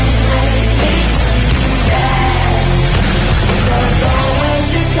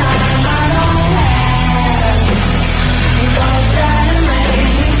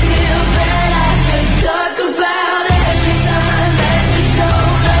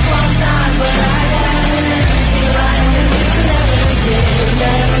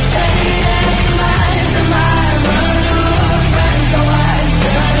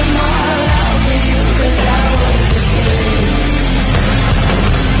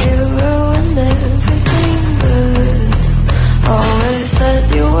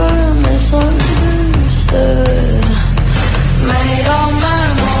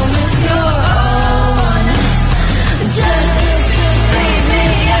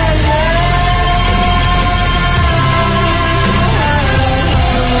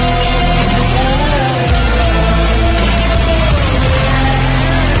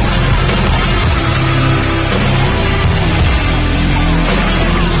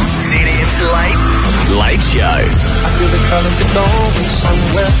 Show. I feel the colors are going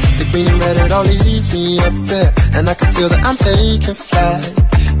somewhere. The green and red, it all leads me up there. And I can feel that I'm taking flight.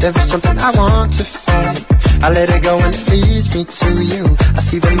 There is something I want to find. I let it go and it leads me to you. I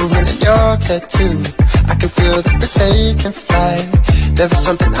see the movement in your tattoo. I can feel that we're taking flight. There is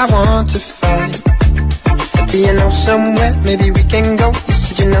something I want to find. Do you know somewhere maybe we can go? You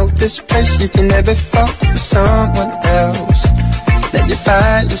said you know this place. You can never fall with someone else. That you're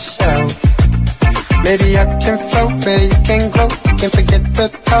by yourself. Maybe I can float where you can glow. We can forget the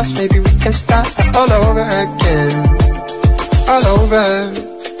past. Maybe we can start all over again. All over.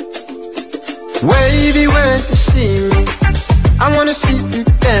 Wavy when you see me. I wanna see you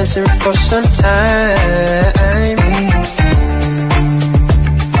dancing for some time.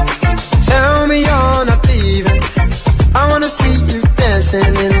 Tell me you're not leaving. I wanna see you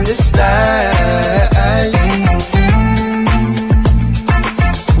dancing in this light.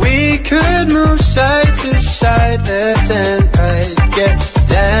 We could move side to side, left and right. Get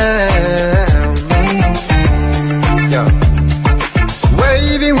down. Yo.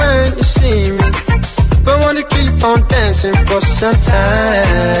 Wavy when you see me, but wanna keep on dancing for some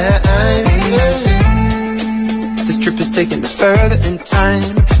time. Yeah. This trip is taking us further in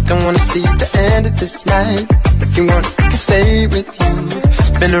time. Don't wanna see the end of this night. If you want, I can stay with you.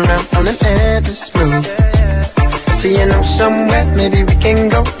 Spin around on an endless move. Do you know somewhere maybe we can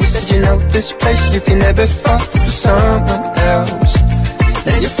go? You said you know this place. You can never fall with someone else.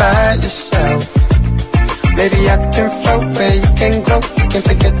 Now you're by yourself. Maybe I can float where you can glow. We can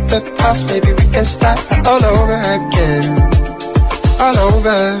forget the past. Maybe we can start all over again. All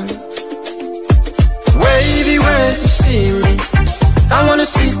over. Wavy when you see me. I wanna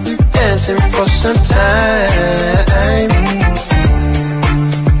see you dancing for some time.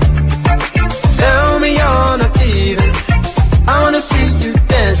 Tell me you're not leaving. I wanna see you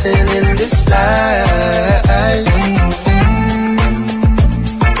dancing in this light.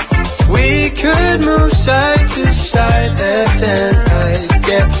 We could move side to side, left and right.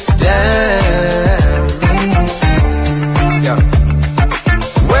 Get down. Yeah.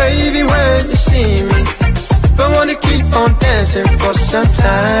 Wavy when you see me, but wanna keep on dancing for some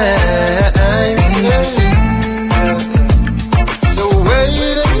time. Yeah. So wavy.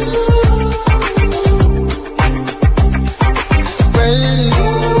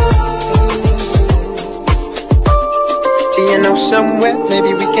 Do you know somewhere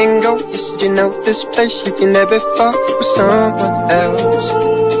maybe we can go? You said you know this place. You can never fall with someone else.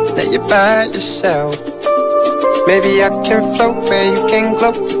 That you're by yourself. Maybe I can float where you can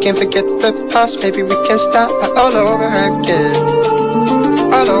glow. We can forget the past. Maybe we can start all over again.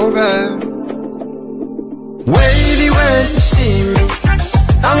 All over. Wavy when you see me.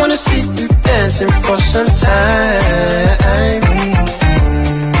 I wanna see you dancing for some time.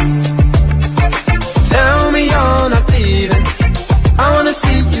 Tell me you're not leaving. I wanna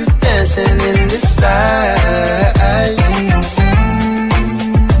see you dancing in this light.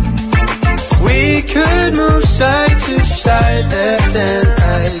 We could move side to side, left and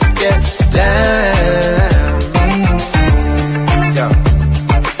right. Get down. Yeah.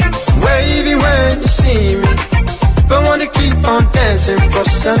 Wavy when you see me, but wanna keep on dancing for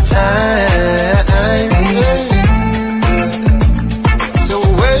some time. Yeah. So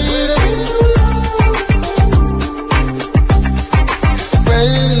wavy.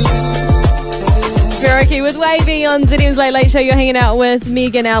 Verity with Wavy on ZM's Late Late Show. You're hanging out with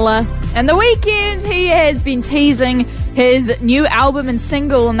Meg Ella. And the weekend, he has been teasing his new album and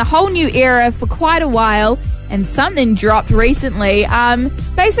single and the whole new era for quite a while. And something dropped recently.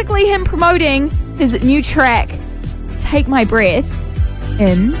 Basically him promoting his new track, Take My Breath,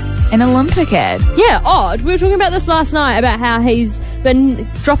 in an Olympic ad. Yeah, odd. We were talking about this last night, about how he's been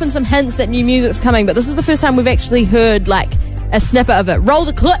dropping some hints that new music's coming, but this is the first time we've actually heard like a snippet of it. Roll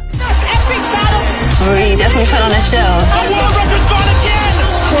the clip. We definitely put on a show. A world record's gone again!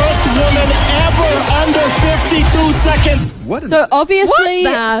 First woman ever under 52 seconds. What so obviously,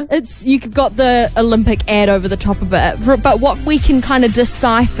 it's you got the Olympic ad over the top of it, but what we can kind of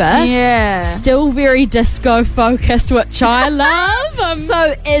decipher, still very disco focused, which I love.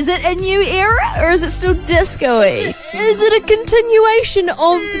 So, is it a new era or is it still disco-y? Is it a continuation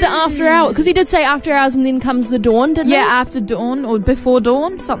of the After Hours? Because he did say After Hours and then comes the dawn, didn't he? Yeah, after dawn or before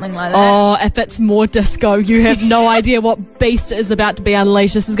dawn, something like that. Oh, if it's more disco, you have no idea what beast is about to be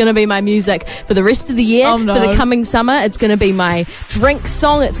unleashed. This is going to be my music for the rest of the year, for the coming summer. It's going to be my drink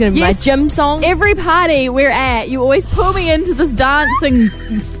song. It's going to be my gym song. Every party we're at, you always pull me into this dancing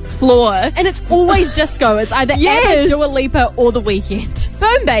floor. And it's always disco. It's either ABBA, Dua Lipa or The Weeknd.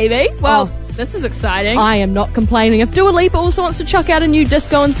 Boom, baby. Well, This is exciting. I am not complaining. If Dua Lipa also wants to chuck out a new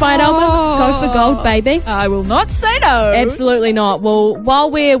disco-inspired album, go for gold, baby. I will not say no. Absolutely not. Well,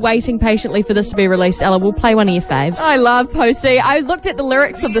 while we're waiting patiently for this to be released, Ella, we'll play one of your faves. I love Posty. I looked at the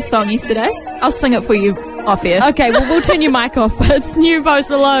lyrics of the song yesterday. I'll sing it for you off here. Okay, well, we'll turn your mic off. It's new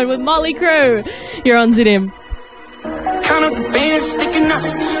Post Malone with Molly Crew. You're on ZM. Count up the bands sticking up.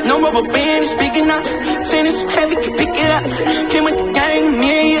 No rubber band speaking up. Tennis heavy, can pick it up. Came with the gang,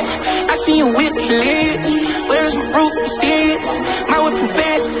 myriad. I see you whip hilarious. Where's my root mysterious? My whip from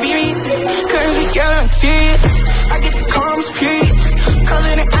fast and furious. Cause we got on tears. I get the calmest period.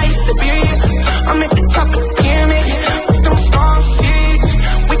 Covered in ice, Siberia. I'm at the top of the pyramid. Them storms serious.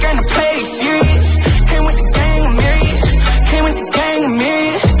 We gonna play serious. Came with the gang, myriad. Came with the gang,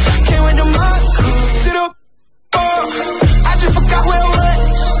 myriad. Came with the mud crew. Sit up. I just forgot where I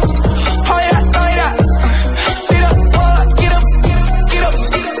was. Pour it out, throw it out. Sit up, get up, get up, get up,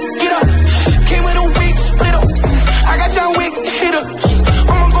 get up, get up. Came with a weak split up. I got John Wick hit up.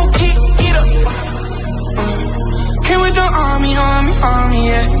 I'ma go get up. Came with the army,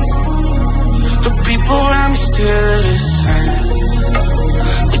 yeah. The people around me still the same.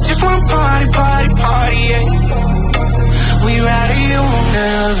 We just wanna party, yeah. We ride it, you won't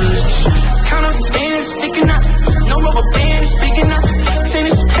never change. Count up the bands sticking up. No rubber band speaking up.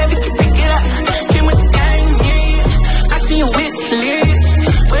 Tennis heavy, can pick it up. Came with the gang, yeah. I see you whip hilarious.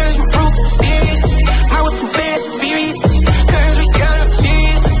 Where's my root mysterious? My whip from fast and furious. Cause we got up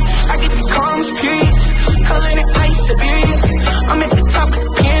tears. I get the calmest period. Covered in ice, Siberia. I'm at the top of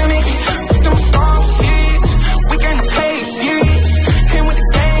the pyramid. Them storms serious. We gonna play serious. Came with the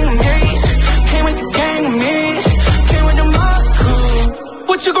gang, myriad. Came with the gang, myriad. Came with the mob crew.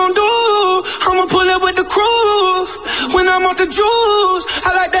 What you gonna do? I'ma pull up with the crew. When I'm off the juice,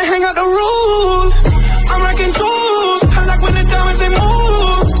 I like to hang out the roof. I'm rocking jewels. I like when the diamonds they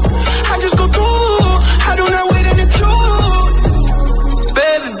move. I just go through. I do not wait in the queue.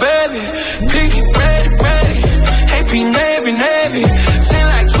 Baby, picky, ready. AP, Navy. Sing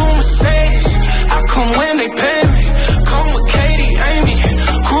like two Mercedes. I come when they pay me. Come with Katie, Amy.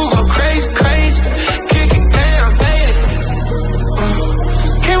 Crew go crazy. Kick it down, baby.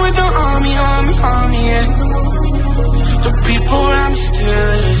 Came with the army, yeah. The people around me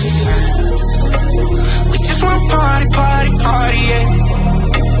still the same. We just wanna party, yeah.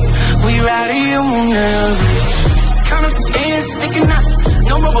 We ride it, you won't never change. Count up the bands sticking up.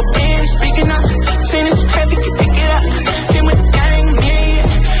 No rubber band speaking up. Tennis heavy, can pick it up. Came with the gang,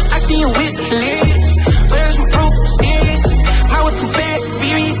 yeah. I see you whip hilarious. Where's my root mysterious? My whip from fast and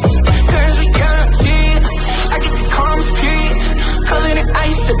furious. Cause we got on tears. I get the calmest period. Covered in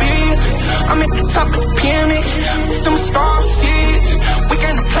ice, Siberia. I'm at the top of the pyramid. Them storms serious. We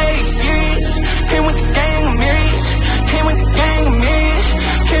gonna play serious. Came with the gang, myriad. Came with the gang, myriad.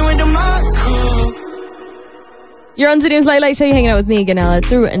 Came with the mob crew. You're on ZM's Late Show. You're hanging out with me again, Ella,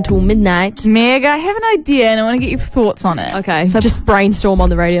 through until midnight. Meg, I have an idea and I want to get your thoughts on it. Okay, so just brainstorm on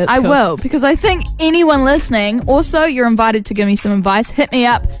the radio. I will, because I think anyone listening, also you're invited to give me some advice. Hit me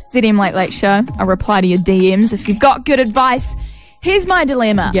up, ZM Late Show. I'll reply to your DMs if you've got good advice. Here's my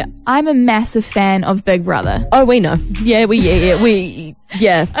dilemma. Yeah. I'm a massive fan of Big Brother. Oh, we know. Yeah.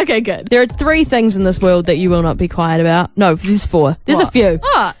 Okay, good. There are 3 things in this world that you will not be quiet about. No, there's 4. There's a few.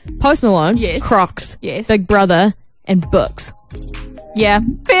 Oh. Post Malone. Yes. Crocs. Yes. Big Brother. And books. Yeah.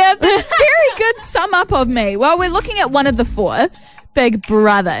 Fair. That's a very good sum up of me. Well, we're looking at one of the 4. Big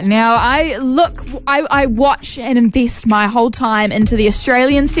Brother. Now, I watch and invest my whole time into the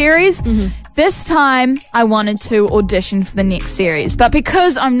Australian series. Mm-hmm. This time, I wanted to audition for the next series. But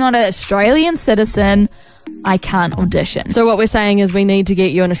because I'm not an Australian citizen, I can't audition. So what we're saying is we need to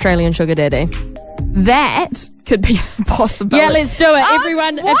get you an Australian sugar daddy. That could be possible. Yeah, let's do it.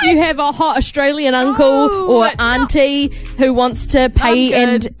 Everyone, if you have a hot Australian uncle or auntie who wants to pay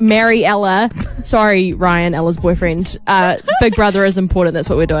and marry Ella, sorry, Ryan, Ella's boyfriend, Big Brother is important. That's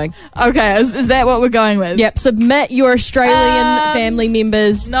what we're doing. Okay, is that what we're going with? Yep, submit your Australian family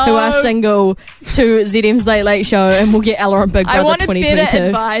members who are single to ZM's Late Show and we'll get Ella on Big Brother 2022. I wanted better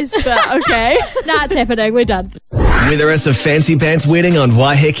advice, but okay. Nah, it's happening. We're done. Whether it's a fancy pants wedding on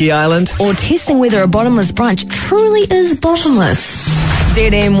Waiheke Island or testing whether a bottomless brunch truly is bottomless,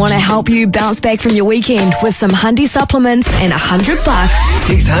 ZM want to help you bounce back from your weekend with some Hundy supplements and $100.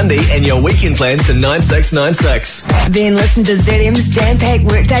 Text Hundy and your weekend plans to 9696. Then listen to ZM's jam-packed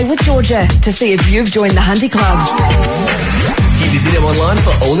workday with Georgia to see if you've joined the Hundy Club. Head to ZM online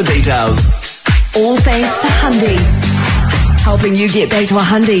for all the details. All thanks to Hundy, helping you get back to a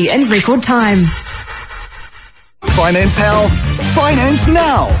Hundy in record time. Finance how? Finance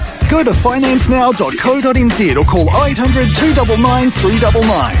now. Go to financenow.co.nz or call 0800 299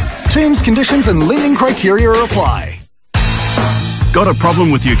 399. Terms, conditions and lending criteria apply. Got a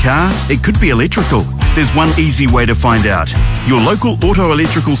problem with your car? It could be electrical. There's one easy way to find out. Your local auto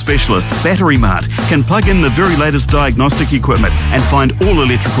electrical specialist, Battery Mart, can plug in the very latest diagnostic equipment and find all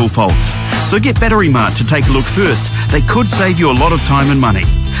electrical faults. So get Battery Mart to take a look first. They could save you a lot of time and money.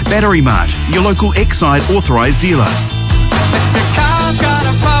 Battery Mart, your local Exide authorised dealer. If your car's got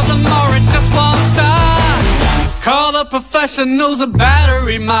a problem or it just won't start, call the professionals at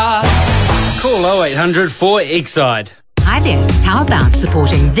Battery Mart. Call 0800 4XIDE. Hi there. How about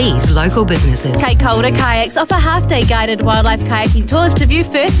supporting these local businesses? Cape Calder Kayaks offer half-day guided wildlife kayaking tours to view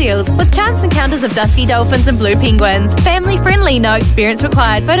fur seals with chance encounters of dusky dolphins and blue penguins. Family-friendly, no experience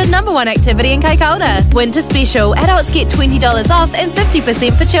required. Voted #1 activity in Cape Calder. Winter special. Adults get $20 off and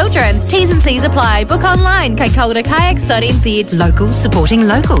 50% for children. T's and C's apply. Book online. capecalderkayaks.nz. Locals supporting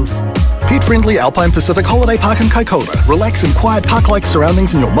locals. Pet-friendly Alpine Pacific Holiday Park in Kaikoura. Relax in quiet park-like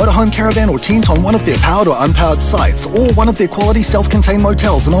surroundings in your motorhome, caravan or tent on one of their powered or unpowered sites, or one of their quality self-contained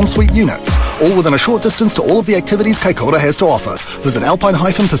motels and ensuite units, all within a short distance to all of the activities Kaikoura has to offer. Visit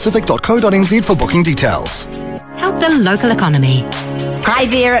alpine-pacific.co.nz for booking details. Help the local economy. Hi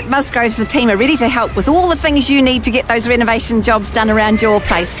there, at Musgroves the team are ready to help with all the things you need to get those renovation jobs done around your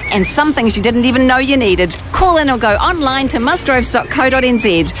place, and some things you didn't even know you needed. Call in or go online to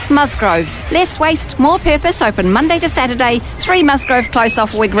musgroves.co.nz. Musgroves, less waste, more purpose, open Monday to Saturday, 3 Musgrove Close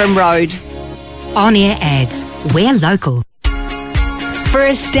off Wigram Road. On-air ads. We're local. For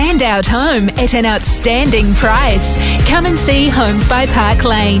a standout home at an outstanding price, come and see Homes by Park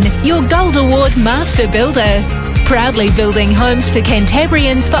Lane, your Gold Award master builder. Proudly building homes for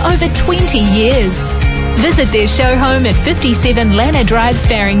Cantabrians for over 20 years. Visit their show home at 57 Lana Drive,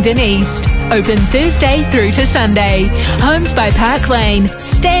 Farringdon East. Open Thursday through to Sunday. Homes by Park Lane.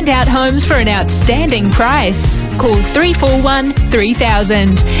 Standout homes for an outstanding price. Call 341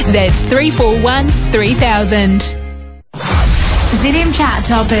 3000. That's 341 3000. ZM Chart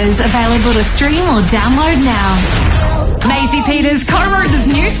Toppers available to stream or download now. Maisie Peters co-wrote this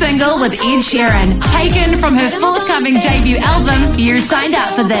new single with Ed Sheeran, taken from her forthcoming debut album, You Signed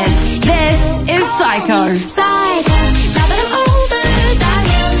Up for This. This is Psycho. Psycho. Now that I'm over that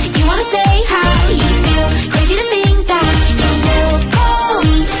hill, you wanna say how you feel. Crazy to think that you still call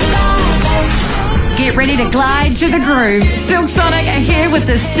me Psycho. Get ready to glide to the groove. Silk Sonic are here with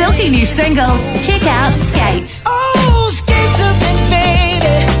this silky new single. Check out Skate. Oh, skate to me,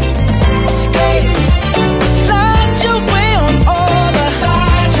 baby. Skate. Slide your way on over.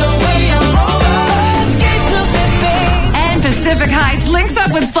 Slide your way on over. Skate to me, baby. And Pacific Heights links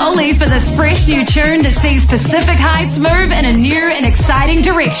up with Foley for this fresh new tune that sees Pacific Heights move in a new and exciting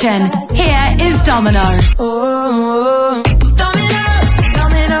direction. Here is Domino. Oh, domino,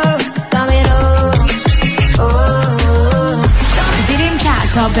 domino, domino. Oh. ZM Chart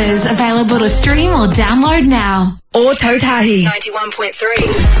Toppers available to stream or download now. Ōtautahi 91.3.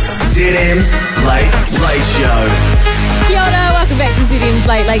 ZM's Late Show. Kia ora, welcome back to ZM's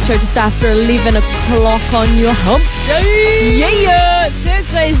Late Show just after 11 o'clock on your hump day. Yeah!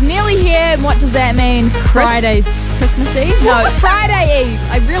 Thursday's nearly here, and what does that mean? Fridays. Christmas Eve? No, Friday Eve.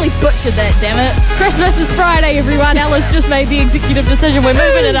 I really butchered that, damn it. Christmas is Friday, everyone. Ella's just made the executive decision. We're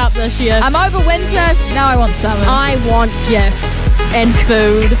moving it up this year. I'm over winter. Now I want summer. I want gifts and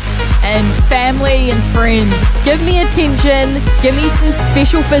food and family and friends. Give me attention. Give me some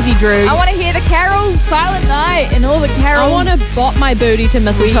special fizzy drew. I want to hear the carols, Silent Night, and all the carols. I want to bop my booty to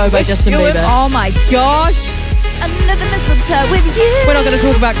Mistletoe by Justin Bieber. Oh my gosh. Under the mistletoe with you. We're not going to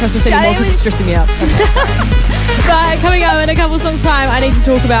talk about Christmas anymore because it's stressing me out. But coming up in a couple songs' time, I need to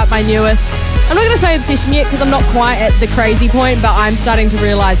talk about my newest. I'm not going to say obsession yet because I'm not quite at the crazy point, but I'm starting to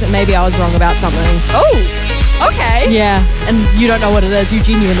realise that maybe I was wrong about something. Oh, okay. Yeah, and you don't know what it is. You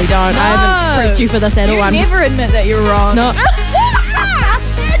genuinely don't. No. I haven't prepped you for this at all. You never admit that you're wrong. No.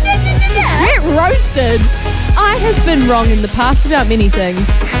 Get roasted. I have been wrong in the past about many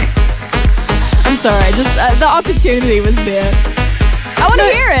things. I'm sorry, just the opportunity was there. I want to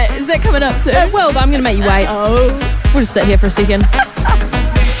hear it. Is that coming up soon? It will, but I'm going to make you wait. Oh. We'll just sit here for a second.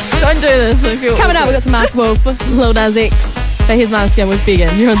 Don't do this. I feel coming up, we've got some Mask Wolf, Lil Nas X. But here's Manskin with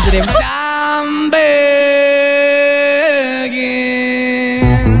Vegan. You're on ZM. I'm begging.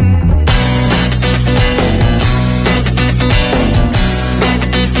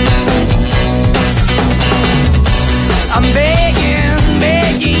 I'm begging,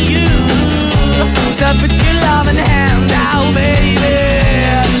 begging you to put your loving hand out, baby.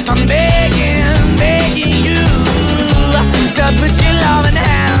 I'm begging, begging you to put your loving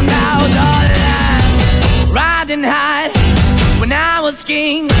hand out, darling. Riding high when I was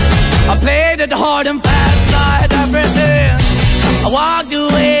king, I played it hard and fast, like everything. I walked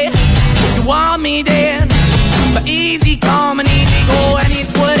away want me then. But easy come and easy go, and it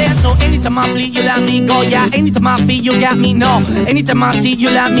wouldn't. So anytime I bleed, you let me go. Yeah, anytime I feel, you got me, no. Anytime I see, you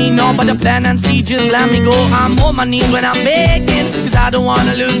let me know. But the plan and see, just let me go. I'm on my knees when I'm begging, cause I don't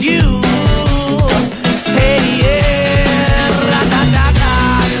wanna lose you. Hey, yeah, ra-da-da-da,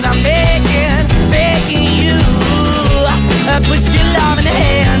 cause I'm begging, begging you. Put your love in the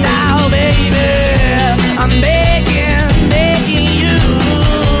hand now, baby. I'm begging, begging you.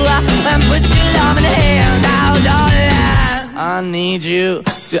 Put your love in the hand now, darling. I need you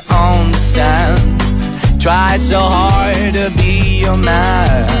to understand. Try so hard to be your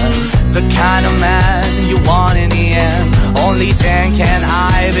man, the kind of man you want in the end. Only then can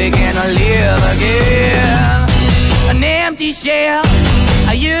I begin to live again. An empty shell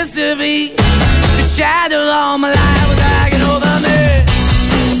I used to be. The shadow all my life was hanging over me.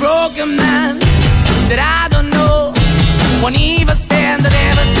 A broken man that I don't know won't even stand, that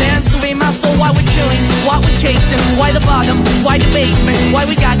ever stands to be my soul. Why we're chilling, why we're chasing, why the bottom, why the basement, why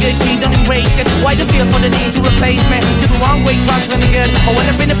we got good, she don't embrace it, why the feel for the need to replace me. You're the wrong way, trying to good. I went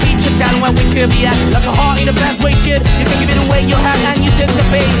up in a feature town where we could be at, like a heart in a best way, shit. You can give it away, you have, and you took the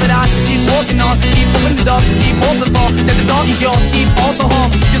bait. But I keep walking on, keep opening the door, keep open for that the dog is yours, keep also home.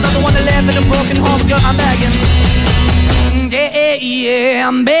 Cause I'm the one that live in a broken home, girl, I'm begging. Yeah, yeah,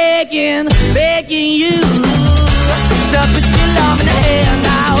 I'm begging, begging you to put your love in the hand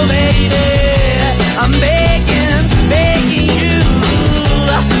now, baby. I'm begging, begging you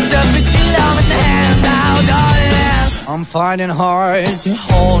to put your love in the hand now, darling. I'm finding hard to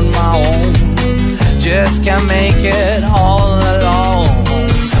hold my own, just can't make it all alone.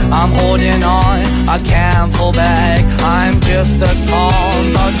 I'm holding on, I can't fall back. I'm just a call,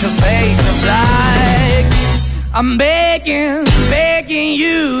 not your face of black. I'm begging, begging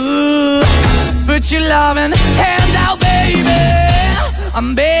you, put your loving hand out, baby.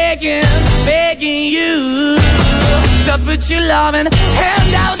 I'm begging, begging you to put your loving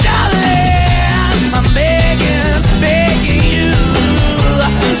hand out, darling. I'm begging, begging you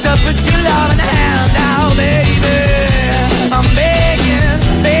to put your loving hand out, baby. I'm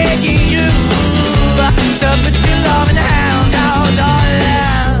begging, begging you to put your loving hand out,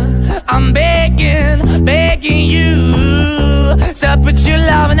 darling. I'm begging, begging you to put your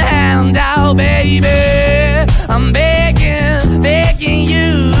loving hand out, baby. I'm begging, begging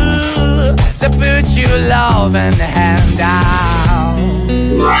you to put your loving hand out.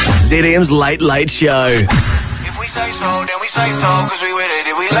 ZM's Late Late Show. If we say so, then we say so, cause we with it.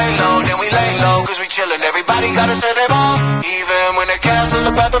 If we lay low, then we lay low, cause we chillin'. Everybody gotta say their ball, even when the castle's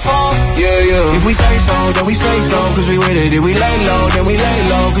about to fall. Yeah, yeah. If we say so, then we say so, cause we with it. If we lay low, then we lay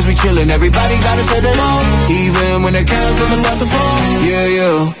low, cause we chillin'. Everybody gotta say their ball, even when the castle's about to fall. Yeah,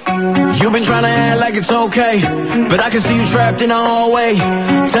 yeah. You've been trying to act like it's okay, but I can see you trapped in the hallway,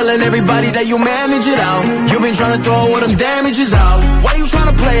 telling everybody that you manage it out. You've been trying to throw all them damages out. Why you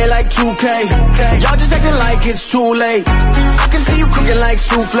trying to play it like 2K? Y'all just acting like it's too late. I can see you cooking like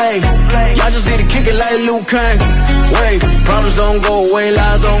souffle. Y'all just need to kick it like Liu Kang. Wait, problems don't go away,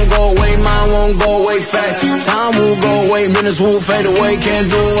 lies don't go away, mine won't go away, facts. Time will go away, minutes will fade away. Can't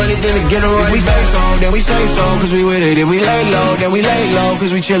do anything to get it right. If we say so, then we say so, cause we with it. If we lay low, then we lay low,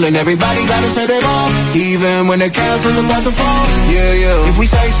 cause we chillin'. Everybody gotta say their ball, even when the castle's about to fall. Yeah, yeah. If we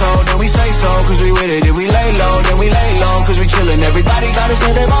say so, then we say so, cause we with it. If we lay low, then we lay low, cause we chillin'. Everybody gotta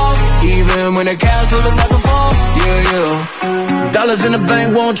say their ball, even when the castle's about to fall. Yeah, yeah. Dollars in the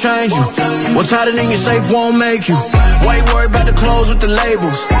bank won't change you. What's hiding in your safe won't make you. Why you worried about the clothes with the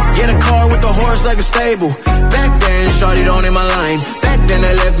labels? Get a car with a horse like a stable. Back then, shorty don't in my line. Back then,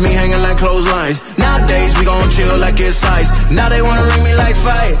 they left me hanging like clotheslines. Nowadays, we gon' chill like it's ice. Now they wanna ring me like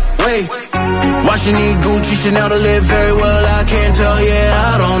fight. Wait, why she need Gucci, Chanel to live very well? I can't tell,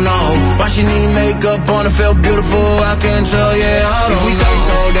 yeah, I don't know. Why she need makeup on to feel beautiful? I can't tell, yeah, I don't know. If we say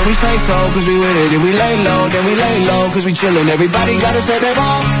so, then we say so, cause we with it. If we lay low, then we lay low, cause we chillin'. Everybody gotta say their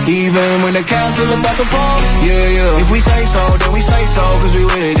ball, even when the castle's about to fall. Yeah, yeah. If we say so, then we say so, cause we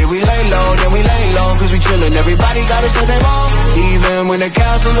with it. If we lay low, then we lay low, cause we chillin'. Everybody gotta say their ball, even when the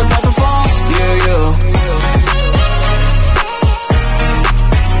castle's about to fall. Yeah, yeah.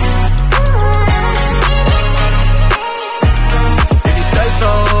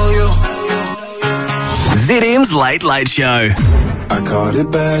 ZM's Late Late Show. I caught it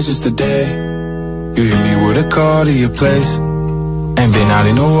bad just today. You hit me with a call to your place. Ain't been out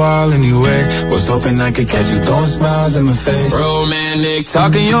in a while anyway. Was hoping I could catch you throwing smiles in my face. Romantic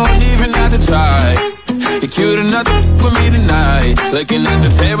talking, you don't even have to try. You're cute enough to with me tonight. Looking at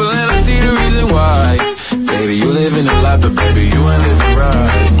the table and I see the reason why. Baby, you living a lot, but baby, you ain't living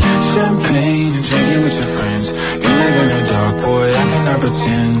right. Champagne and drinking with your friends. live in the dark, boy, I cannot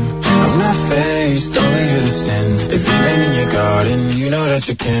pretend. I'm not faced, only here to sin. If you've been in your garden, you know that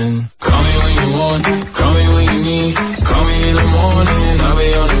you can. Call me when you want, call me when you need. Call me in the morning, I'll be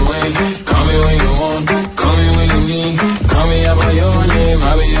on the way. Call me when you want, call me when you need. Call me out by your name,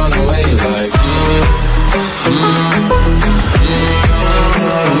 I'll be on the way. Like,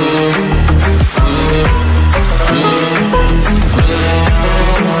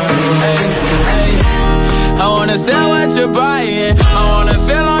 I wanna sell what you're buying. I wanna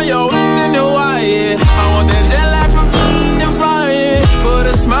feel on your in the wire. I want that jet lag from and flying. Put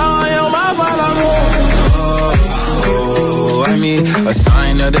a smile on your mouth while I'm I mean, a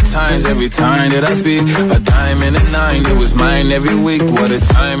sign of the times every time that I speak. A dime and a nine, it was mine every week. What a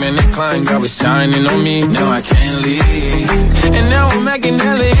time and a climb, God was shining on me. Now I can't leave, and now I'm making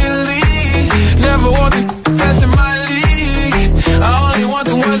hella Italy. Never want the best in my league. I only want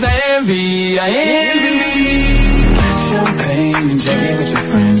the ones I envy. I envy. Champagne and drinking with your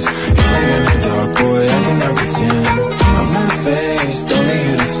friends. You live in the dark, boy, I cannot pretend. I'm not faced, only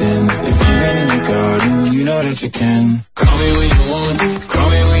here to sin. If you've been in your garden, you know that you can. Call me when you want, call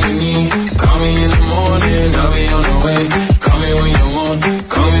me when you need. Call me in the morning, I'll be on the way. Call me when you want,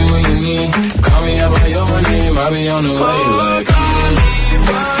 call me when you need. Call me out by your name, I'll be on the way. Like, call me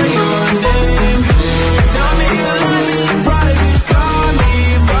by your name. Tell me you love me in private. Call me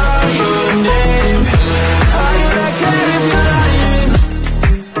by your name. I do not care if you're lying.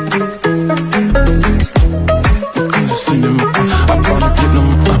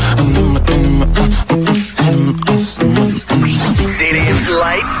 ZM's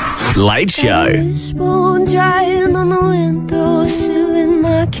Late Show. Bone drying on the windowsill in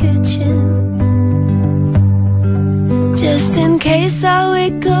my kitchen. Just in case I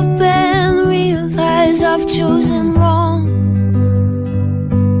wake up and realize I've chosen wrong.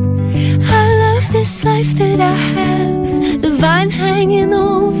 I love this life that I have, the vine hanging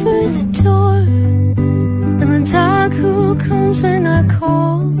over the door, and the dog who comes when I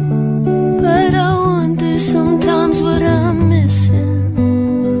call. But I wonder sometimes what I'm missing.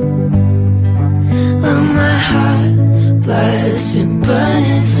 Well, my heart blood's been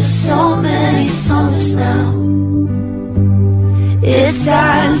burning for so many summers now. It's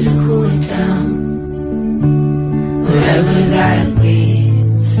time to cool it down, wherever that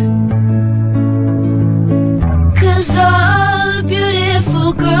leads. 'Cause all the beautiful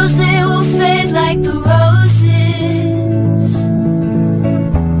girls, they will fade like the roses,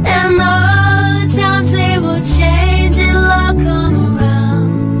 and all the times they will change and love come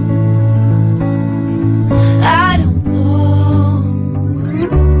around. I don't know,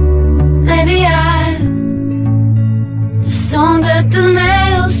 maybe I'm the stone that the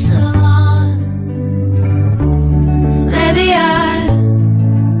nails salon. Maybe I'm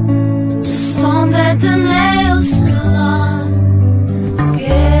just stone that the nails salon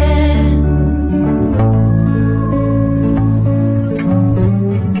again.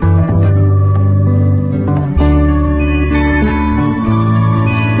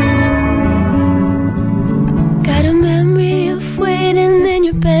 Got a memory of waiting in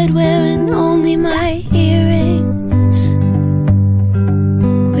your bed wearing only my earrings.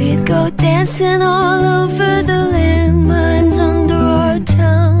 We'd go dancing all over the landmines under our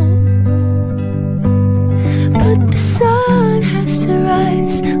town. But the sun has to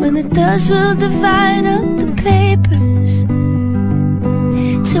rise. When it does, we'll divide up the papers.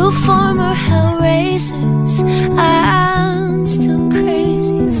 Two former hell raisers. I'm still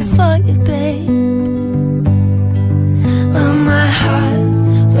crazy for you, babe. Well, my heart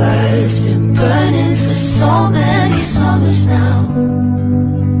blood's been burning for so many summers now.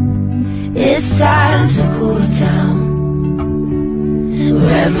 It's time to cool it down,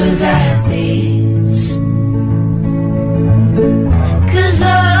 wherever that leads. 'Cause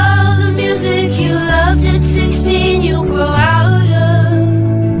all the music you loved at 16 you grow out of,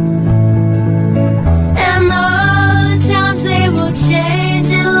 and all the times they will change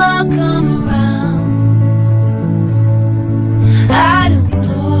and love come around. I don't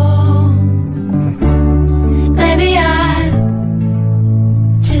know, maybe I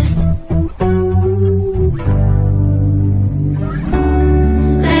just,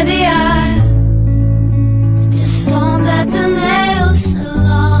 maybe I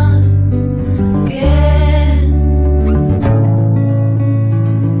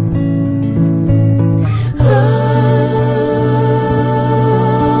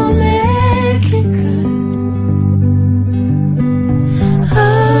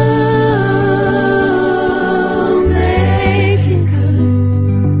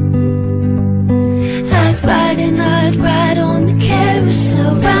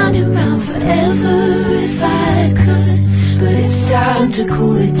to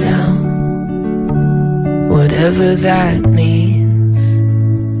cool it down, whatever that means.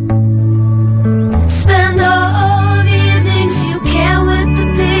 Spend all the evenings you can with the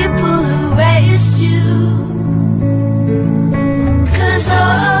people who raised you, 'cause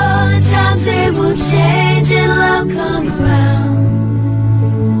all the times they will change and love come around.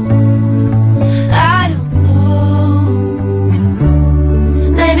 I don't know,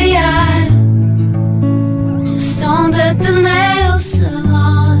 maybe I just don't let the nail salon.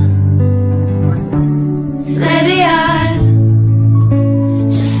 Maybe I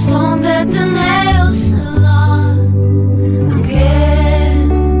just don't let the nail salon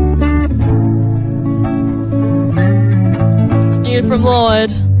again. It's new from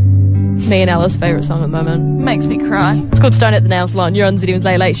Lord. Me and Ella's favourite song at the moment. Makes me cry. It's called Stone at the Nail Salon. You're on ZDM's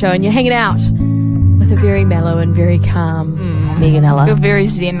Late Late Show and you're hanging out with a very mellow and very calm Meg Ella. You're very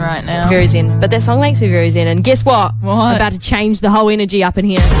zen right now. Very zen. But that song makes me very zen. And guess what? What? I'm about to change the whole energy up in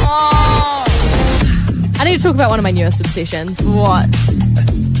here. Oh. I need to talk about one of my newest obsessions. What?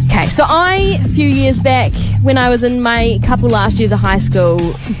 Okay, so a few years back, when I was in my couple last years of high school,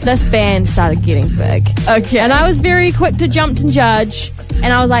 this band started getting big. Okay. And I was very quick to jump and judge.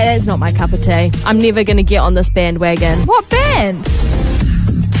 And I was like, that's not my cup of tea. I'm never going to get on this bandwagon. What band?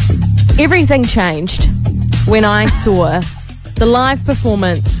 Everything changed when I saw the live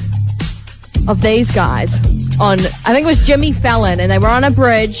performance of these guys on, I think it was Jimmy Fallon, and they were on a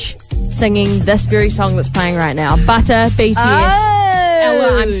bridge singing this very song that's playing right now. Butter, BTS. Oh.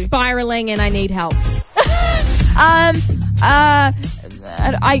 Ella, I'm spiraling and I need help. I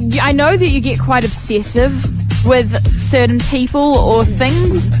know that you get quite obsessive with certain people or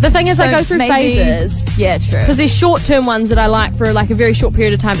things. The thing is, So I go through phases. Yeah, true. Because there's short-term ones that I like for like a very short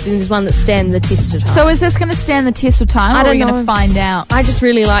period of time, but then there's one that stand the test of time. So is this going to stand the test of time, I or are don't you going know. to find out? I just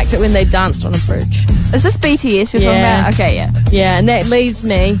really liked it when they danced on a bridge. Is this BTS you're talking about? Okay, yeah. Yeah, and that leads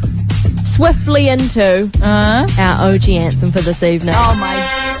me swiftly into our OG anthem for this evening. Oh my.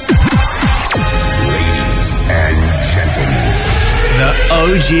 Ladies and gentlemen, the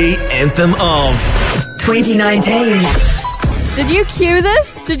OG anthem of 2019. Did you cue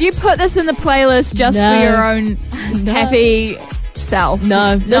this? Did you put this in the playlist just No. for your own happy self?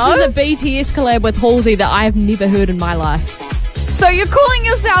 No, this is a BTS collab with Halsey that I have never heard in my life. So you're calling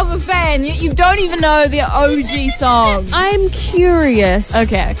yourself a fan, yet you don't even know the OG song. I'm curious.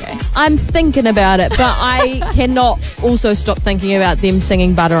 Okay. I'm thinking about it, but I cannot also stop thinking about them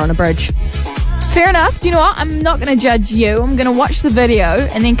singing Butter on a bridge. Fair enough. Do you know what? I'm not going to judge you. I'm going to watch the video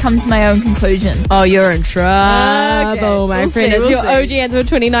and then come to my own conclusion. Oh, you're in trouble, my friend. It's your OG anthem of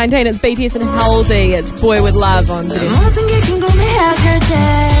 2019. It's BTS and Halsey. It's Boy With Love on ZDM.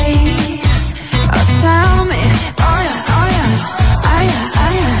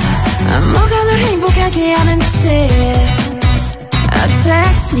 뭐가 널 행복하게 하는지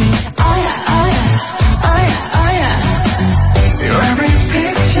text me Your every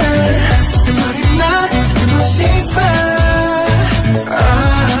picture 내 머리 나한테도 싶어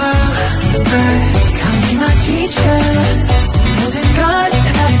Come be my teacher 모든 걸 다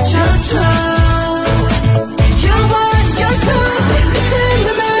가르쳐줘 You're one, you're two Listen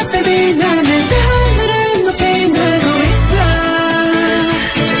to me baby 나는 저 하늘을 높이 날고 있어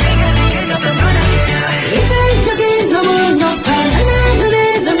이제 여기 너무 높아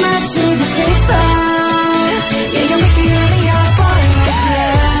하늘에 널 맞추고 싶어 Yeah, you're making me your boy right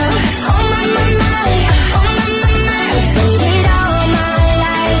now Oh my, my, my Oh my, my, my I need it all my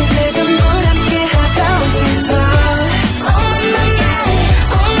life 늘 전부 함께 하고 싶어 Oh my, my, my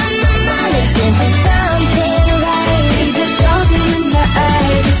Oh my, my, my Looking for something right 이제 조금은 나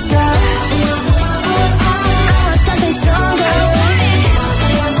알겠어 I want something stronger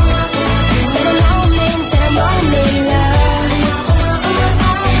That I'm lonely, that I'm lonely love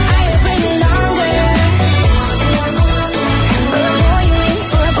I bring it longer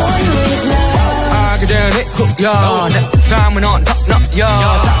For a boy with love 그대는 후야 내 삶은 on top 너야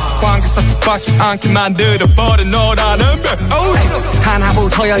관계 섞여 빠지 않게 만들어버린 너라는 배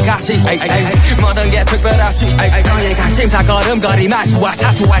하나부터 열까지 모든 게 특별하지 너의 관심사 걸음걸이 말투와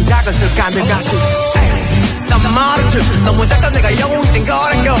사소한 작은 습관들까지 난 말했지 너무 작던 내가 영웅이 된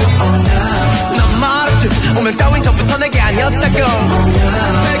거라고 난 말했지 운명 따윈 전부터 내게 아니었다고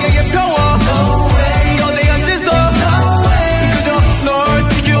세계의 평화 어디 앉아서 그저 널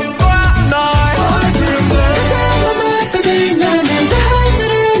지켜봐 널 Baby 나는 저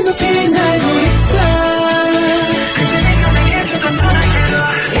하늘을 높이 날고 있어 그저 내가 내게 조금 편하게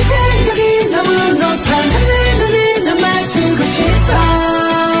이제 여기 너무 높아 하늘에 널 맞추고 싶어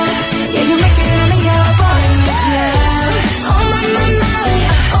Yeah, you're making me your boy now Oh my, my, my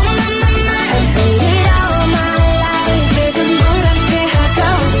Oh my, my, my I need it all my life 늘 전부 함께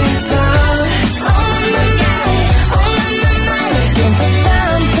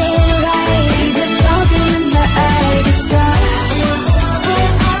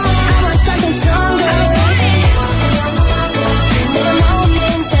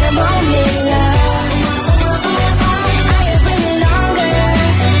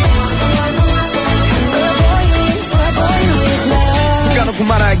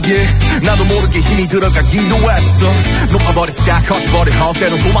yeah. 나도 모르게 힘이 들어가기도 했어. 높아버린 sky 커져버린 하울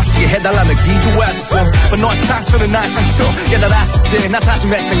때론 또 맞추게 해달라는 기도했어. 너의 상처는 나의 상처 깨달았을 때 나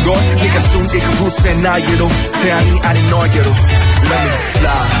다짐했던 건 네가 준 이 그 후세 나에게로 태양이 아닌 너에게로 Let me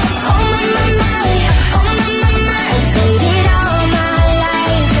fly.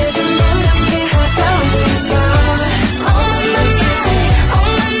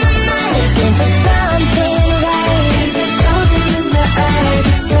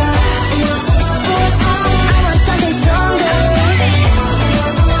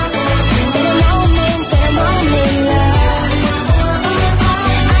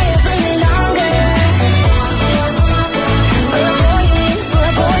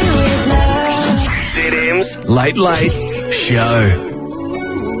 Late Late Show.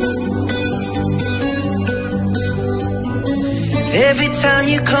 Every time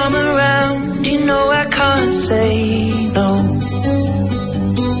you come around, you know I can't say no.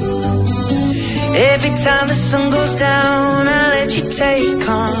 Every time the sun goes down, I let you take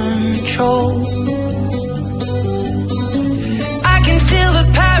control. I can feel the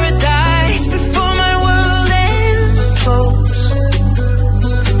paradise before my world implodes.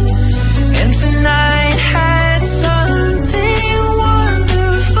 And tonight had something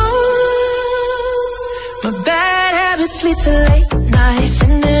wonderful. My bad habits lead to late nights,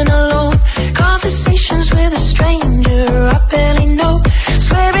 sitting alone. Conversations with a stranger I barely know.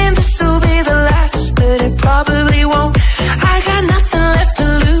 Swearing this will be the last, but it probably won't. I got nothing left to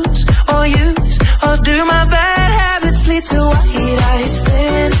lose or use or do. My bad habits lead to white eyes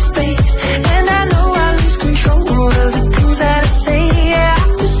staring into space, and I know I lose control of the things that I say. Yeah, I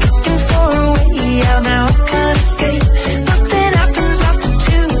was looking for a way out, now I can't escape. Nothing happens after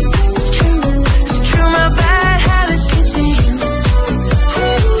two. It's true, it's true. My bad habits lead to you.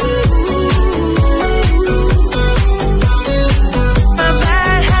 My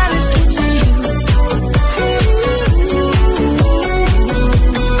bad habits lead to you.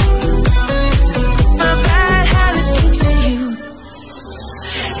 My bad habits lead to you.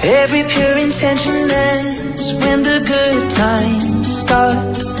 Every pure intention ends when the good times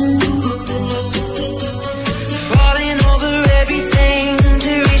start. Falling over everything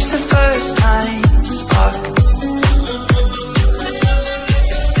to reach the first time spark.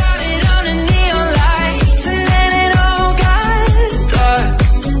 It started on a neon lights and then it all got dark.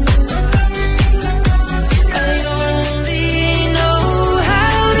 I only know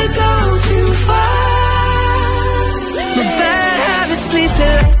how to go too far. My bad habits lead to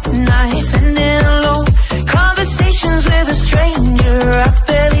late nights, sitting alone. Conversations with a stranger I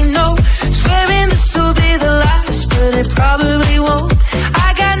barely know. Swearing this will be the last, but it probably won't.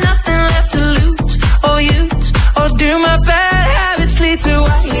 I got nothing left to lose or use or do. My bad habits lead to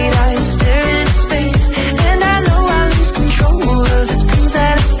white eyes staring into space, and I know I lose control of the things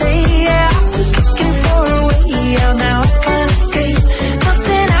that I say. Yeah, I was looking for a way out, now I can't escape.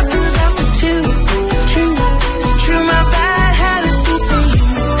 Nothing happens after two. It's true, it's true. My bad habits lead to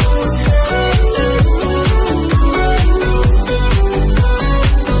you.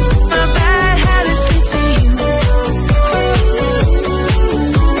 My bad habits lead to you.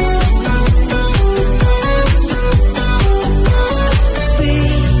 We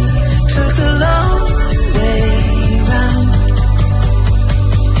took the long way round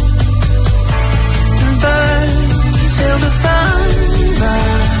and burned till the fun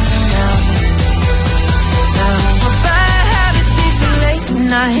ran out. Now my bad habits lead to late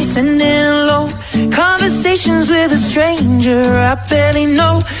nights, sitting alone. Conversations with a stranger I barely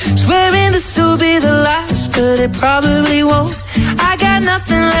know. Swearing this will be the last, but it probably won't. I got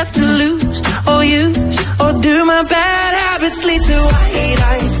nothing left to lose or use or do. My bad habits lead to white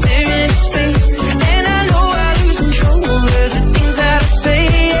eyes staring into space, and I know I lose control of the things that I say.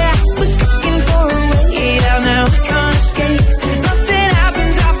 Yeah, I was looking for a way out, now I can't escape. Nothing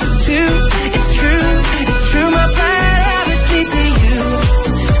happens after two. It's true, it's true. My bad habits lead to you.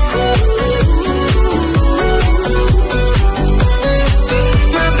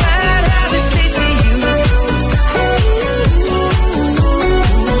 My bad habits lead to you.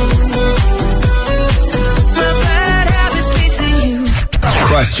 My bad habits lead to you.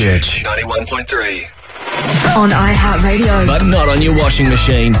 Christchurch 91.3. On iHeartRadio. But not on your washing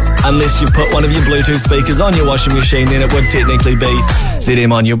machine. Unless you put one of your Bluetooth speakers on your washing machine, then it would technically be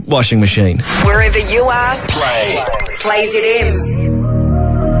ZM on your washing machine. Wherever you are, play ZM.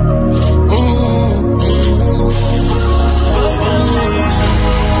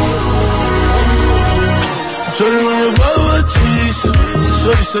 Shorty like a bubble cheese.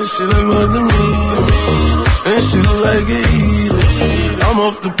 Shorty said she like more than me. And she look like a eater. I'm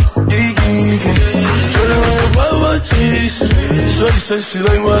off the geeky. Shorty like a bubble cheese. Shorty said she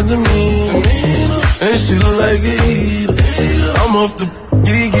like my demeanor, and she look like a eater. I'm off the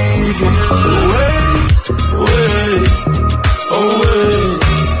gigi. Wait, oh wait.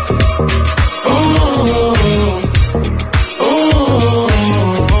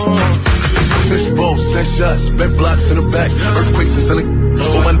 Set shots, bent blocks in the back. Earthquakes and selling.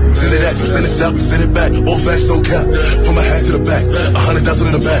 All my niggas into that. Send it out, send it back. All fast, no cap. Put my hat to the back. 100,000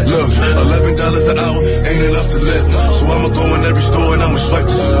 in the back. Look, $11 an hour ain't enough to live. So I'ma go in every store and I'ma swipe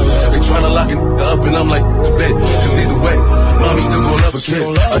the shit. They tryna lock it up and I'm like, bet. Cause either way, mommy still gon' love a kid.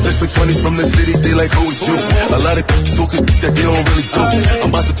 I just took 20 from the city, they like, who is you? A lot of talking that they don't really do.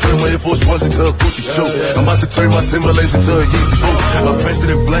 I'm about to turn my Air Force Ones into a Gucci shoe. I'm about to turn my Timberlands into a Yeezy boot. I'm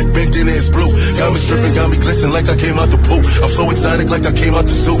president black, bent in his blue. Got me stripping, got me glistening like I came out the pool. I'm so exotic like I came out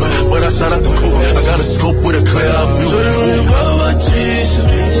the zoo. But I shot out the coupe. I got a scope with a clear out view.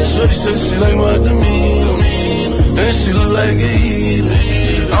 Shorty said she like my demeanor, and she look like a eater.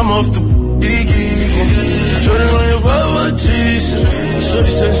 I'm off the gigi. Shorty on your Baba cheese. Shorty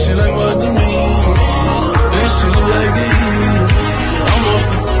said she like my demeanor, and she look like a eater. I'm off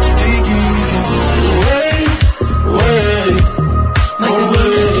the gigi. Wait. My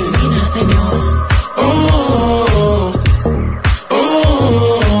demeanor is meaner than yours.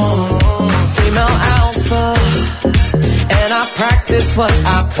 Female alpha, and I practice what I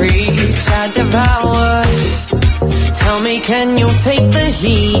preach. I devour. Tell me, can you take the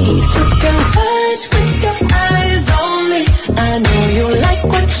heat? You can touch with your eyes on me. I know you like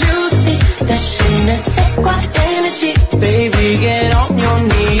what you see. That je ne sais quoi energy. Baby, get on your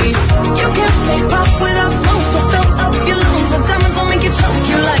knees. You can say pop without flow, so fill up your lungs. My diamonds don't make you choke.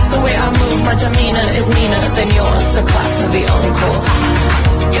 You like the way I move. My demeanor is meaner than yours. So clap for the encore.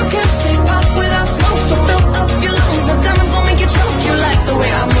 You can say pop without flow, so fill up your lungs. My diamonds don't make you choke. You like the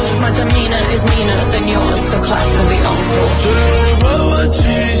way I move. My demeanor is meaner than yours. So clap for the encore.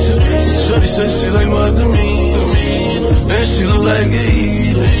 Shorty said she like my demeanor, and she look like a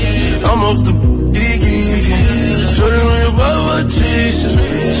eater. I'm off the gigi. Shorty on your Baba cheese.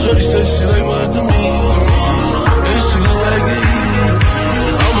 Shorty said she like my demeanor, and she look like a eater.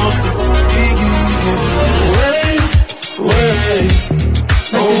 I'm off the gigi. Wait.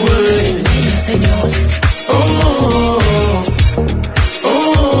 My demeanor is meaner than yours.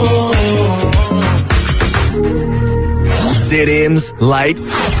 ZM's Late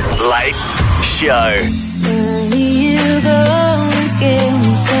Show. You go again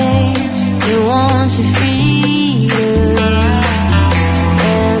and say you want your freedom.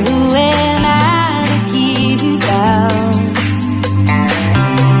 Well, who am I to keep you down?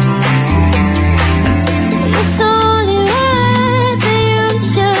 It's only right that you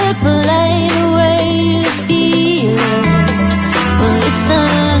should play the way you feel. But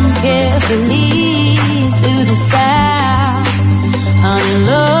listen carefully to the sound. I'm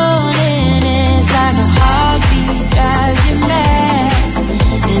alone and it's like a heartbeat drives you mad.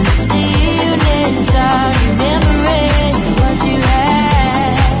 In the stillness of remembering what you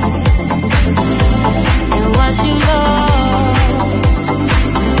had and what you lost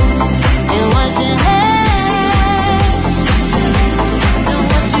and what you had and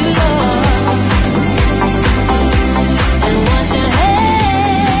what you lost and what you had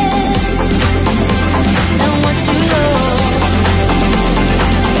and what you lost.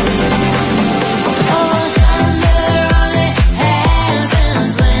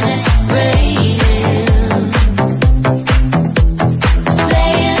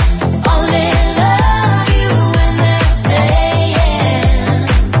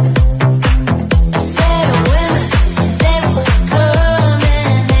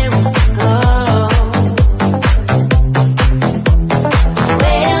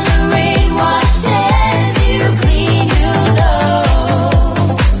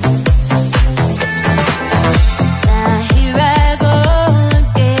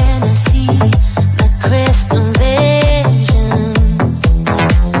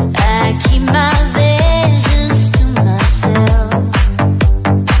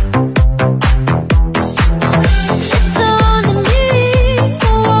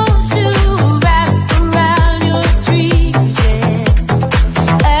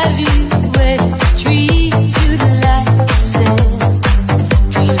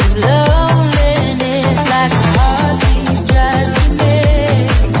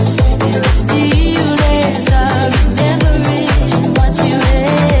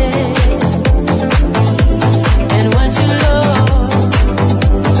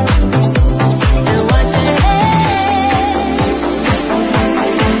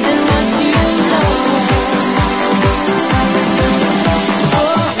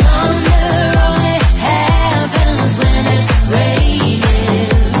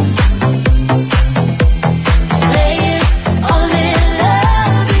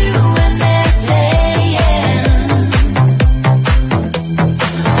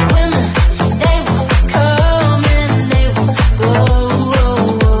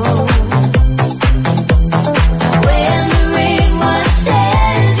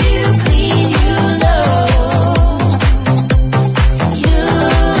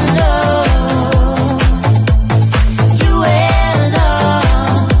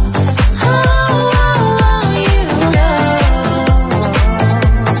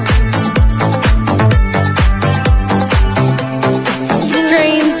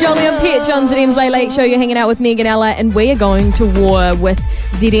 on ZM's Late Late Show. You're hanging out with Meg Ella, and we are going to war with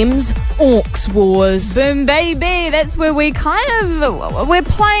ZM's Aux Wars. Boom, baby. That's where we're playing.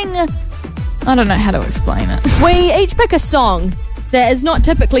 I don't know how to explain it. We each pick a song that is not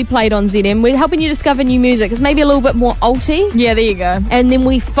typically played on ZM. We're helping you discover new music. It's maybe a little bit more alty. Yeah, there you go. And then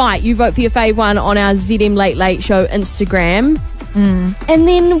we fight. You vote for your fave one on our ZM Late Late Show Instagram. And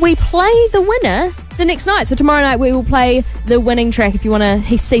then we play the winner the next night. So tomorrow night we will play the winning track. If you want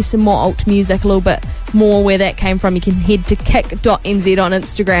to see some more alt music, a little bit more where that came from, you can head to kick.nz on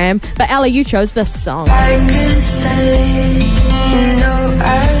Instagram. But Ella, you chose this song.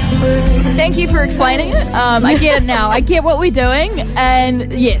 Thank you for explaining it. I get it now. I get what we're doing.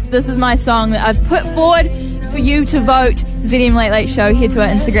 And yes, this is my song that I've put forward for you to vote. ZM Late Late Show. Head to our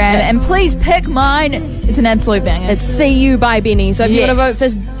Instagram and please pick mine. It's an absolute banger. It's See You by Benny. So if you want to vote for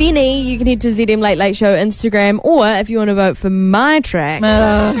Benny, you can head to ZM Late Late Show Instagram. Or if you want to vote for my track,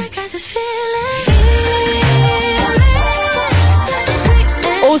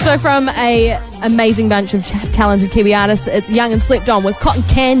 also from a amazing bunch of talented Kiwi artists, it's Young and Slept On with Cotton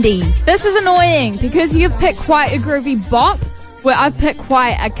Candy. This is annoying because you've picked quite a groovy bop, where I've picked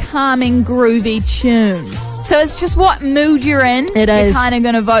quite a calming, groovy tune. So it's just what mood you're in. It is. You're kind of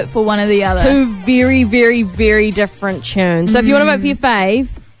going to vote for one or the other. Two very, very, very different tunes. So if you want to vote for your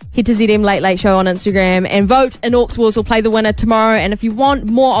fave, head to ZM Late Late Show on Instagram and vote, and Aux Wars will play the winner tomorrow. And if you want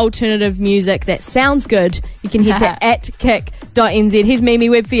more alternative music that sounds good, you can head to @kick.nz. Here's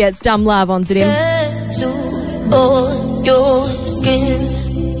Mimi Webb for you. It's Dumb Love on ZM. On your skin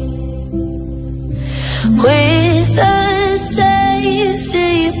with the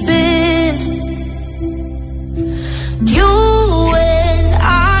safety pin, you and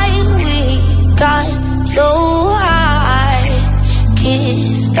I, we got so high,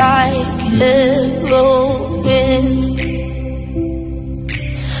 kissed like heroin.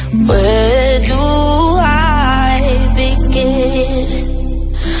 Where do I begin?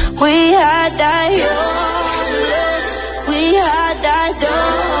 We had that young love, we had that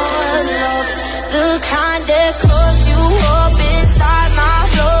dumb love, the kind that caught you up inside my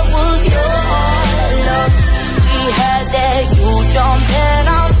blood was your love. We had that you jumping,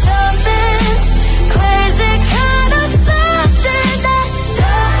 I'm jumping, crazy kind of something, that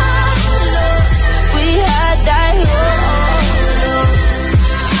dumb love. We had that young love,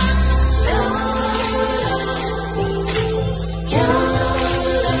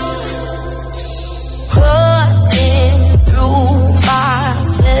 running through my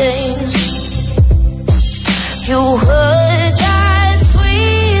veins. You heard that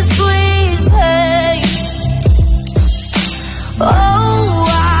sweet, sweet pain. Oh,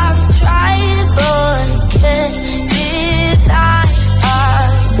 I've tried but can't deny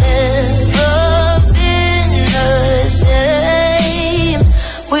I've never been the same.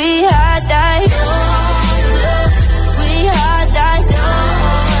 We had that young love, we had that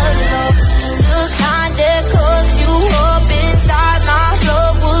dumb love, the kind that caught you up inside my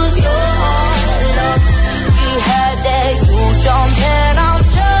blood was your love. We had that you jumping, I'm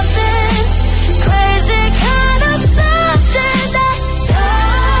jumping, crazy kind of something, that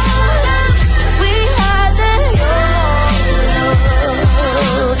young love. We had that young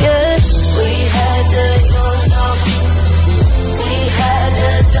love, yeah. We had the young love, we had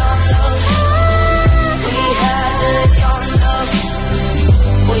the dumb love, we had the young love,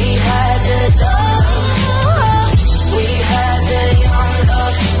 we had the dumb love, we had the young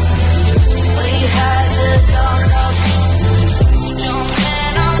love, we had the dumb love.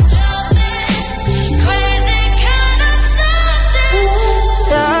 Jumping, I'm jumping, crazy kind of something.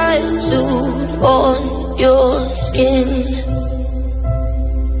 Tattooed on your skin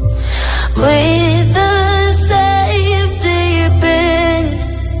with the safety pin.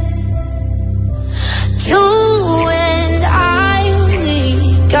 You and I, we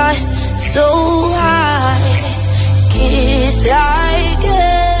got so high, kissed like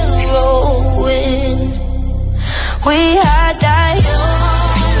heroin. We had that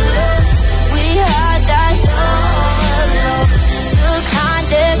young love, we had that dumb love, the kind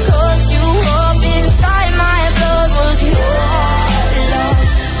that caught you up inside my blood was your love.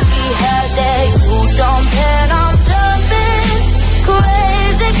 We had that you jumping, I'm jumping,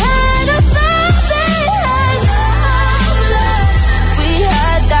 crazy kind of something, that young love. We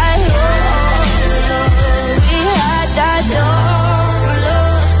had that young love, we had that dumb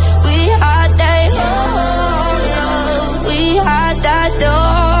love, we had that young love, we had that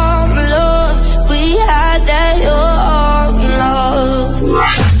dumb love, we had that young love.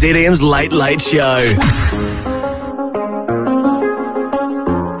 ZM's Late Late Show.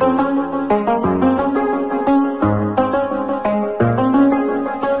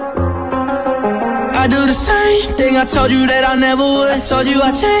 I do the same thing I told you that I never would. I told you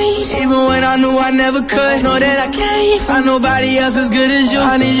I changed, even when I knew I never could. Know that I can't find nobody else as good as you.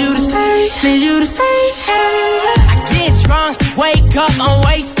 I need you to stay, need you to stay. I get drunk, wake up, I'm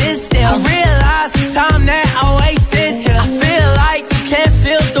wasted still. I realize the time that I wasted here. I feel like you can't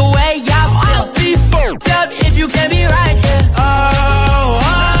feel the way I feel. I'll be fucked up if you can't be right here.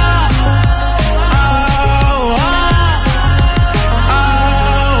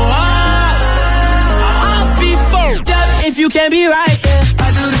 If you can't be right, yeah.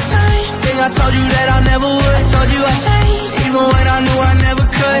 I do the same thing I told you that I never would. I told you I changed, even when I knew I never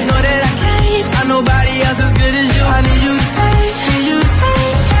could. Know that I can't find nobody else as good as you. I need you to stay, need you to stay.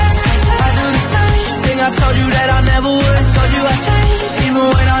 I do the same thing I told you that I never would. I told you I changed, even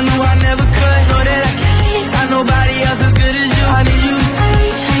when I knew I never could. Know that I can't find nobody else as good as you. I need you to stay,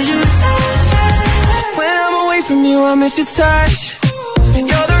 need you to stay. When I'm away from you, I miss your touch.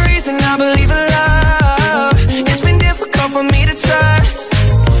 You're the reason I believe in love. It's been difficult for me to trust,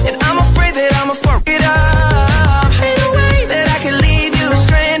 and I'm afraid that I'ma fuck it up. Ain't no way that I can leave you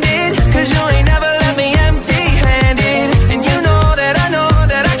stranded, cause you ain't never left me empty-handed. And you know that I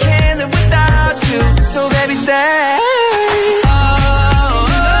can't live without you. So baby, stay.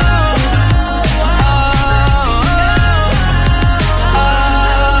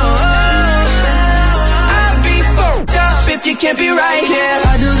 I'd be fucked up if you can't be right here.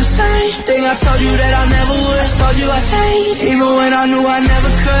 I do the same thing I told you that I never would. I told you I changed, even when I knew I never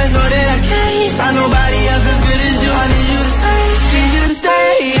could. Know that I can't find nobody else as good as you. I need you to stay, need you to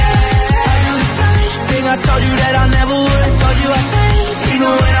stay. I do the same thing I told you that I never would. I told you I changed,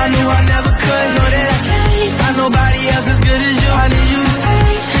 even when I knew I never could. Know that I can't find nobody else as good as you. I need you to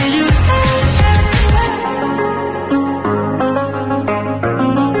stay, need you to stay.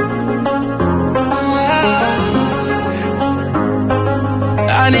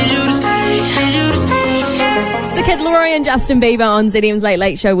 I need you to stay, need you to stay. So Kid Laroi and Justin Bieber on ZM's Late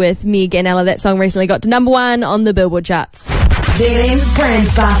Late Show with Meg Ella. That song recently got to #1 on the Billboard charts. ZM's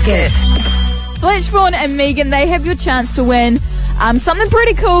Brands Basket. Fletchborn and Megan, they have your chance to win something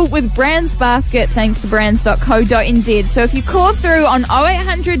pretty cool with Brands Basket, thanks to brands.co.nz. So if you call through on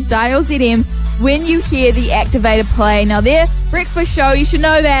 0800 dial ZM when you hear the activator play. Now their breakfast show, you should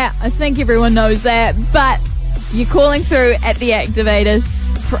know that. I think everyone knows that, but you're calling through at the activators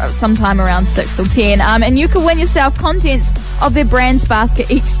sometime around 6 or 10. And you can win yourself contents of their Brands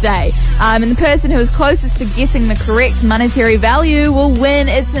Basket each day. And the person who is closest to guessing the correct monetary value will win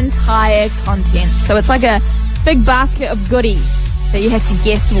its entire contents. So it's like a big basket of goodies that you have to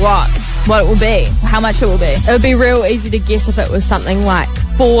guess what it will be, how much it will be. It would be real easy to guess if it was something like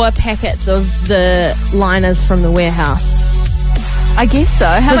 4 packets of the liners from the warehouse. I guess so.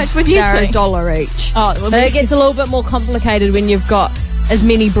 How much would you think? They're $1 each. Oh, but it gets a little bit more complicated when you've got as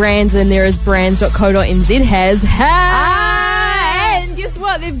many brands in there as brands.co.nz has. And guess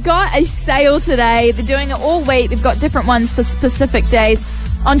what? They've got a sale today. They're doing it all week. They've got different ones for specific days.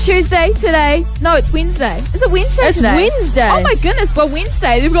 On Tuesday, today. No, it's Wednesday. Is it Wednesday today? It's Wednesday. Oh my goodness. Well,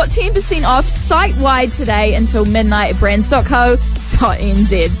 Wednesday, they've got 10% off site-wide today until midnight at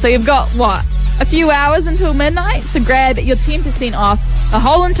brands.co.nz. So you've got, a few hours until midnight? So grab your 10% off the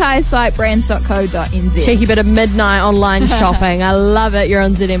whole entire site, brands.co.nz. Cheeky bit of midnight online shopping. I love it. You're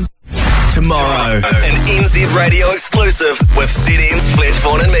on ZM. Tomorrow, an NZ Radio exclusive with ZM's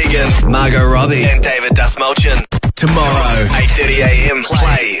Fletchborn and Megan, Margot Robbie and David Dustmulchin. Tomorrow, 8:30am,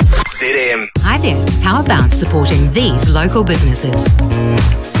 play ZM. Hi there. How about supporting these local businesses?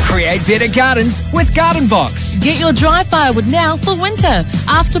 Create better gardens with Garden Box. Get your dry firewood now for winter.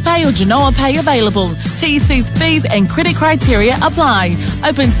 Afterpay or Genoa Pay available. TC's fees and credit criteria apply.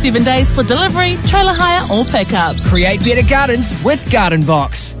 Open 7 days for delivery, trailer hire or pickup. Create better gardens with Garden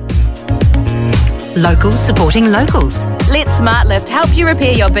Box. Locals supporting locals. Let SmartLift help you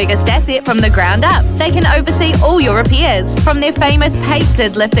repair your biggest asset from the ground up. They can oversee all your repairs, from their famous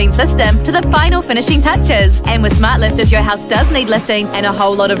patented lifting system to the final finishing touches. And with SmartLift, if your house does need lifting and a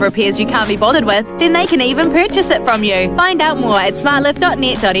whole lot of repairs you can't be bothered with, then they can even purchase it from you. Find out more at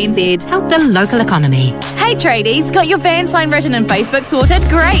smartlift.net.nz. Help the local economy. Hey tradies, got your van sign written and Facebook sorted?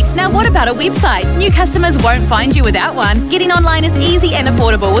 Great! Now what about a website? New customers won't find you without one. Getting online is easy and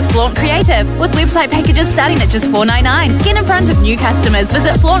affordable with Flaunt Creative. With website packages starting at just $4.99. Get in front of new customers.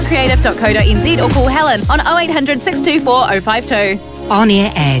 Visit flauntcreative.co.nz or call Helen on 0800 624 052.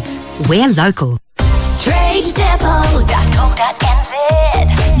 On-air ads. We're local.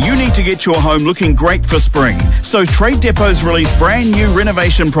 TradeDepot.co.nz. You need to get your home looking great for spring, so Trade Depot's released brand new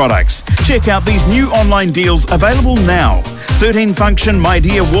renovation products. Check out these new online deals available now. 13-function My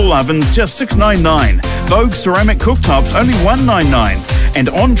Dear wall ovens just $6.99. Vogue ceramic cooktops only $1.99. And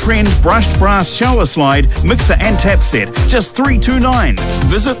on-trend brushed brass shower slide, mixer and tap set, just $329.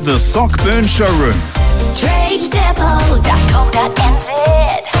 Visit the Sockburn showroom.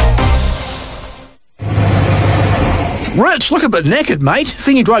 Rich, look a bit knackered, mate.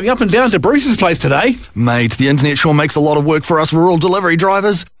 Seen you driving up and down to Bruce's place today. Mate, the internet sure makes a lot of work for us rural delivery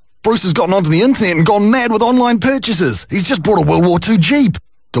drivers. Bruce has gotten onto the internet and gone mad with online purchases. He's just bought a World War II Jeep.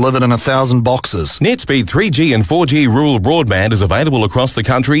 Delivered in 1,000 boxes. NetSpeed 3G and 4G rural broadband is available across the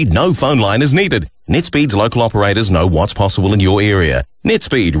country. No phone line is needed. NetSpeed's local operators know what's possible in your area.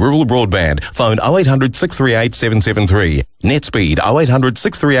 NetSpeed rural broadband. Phone 0800 638 773. NetSpeed 0800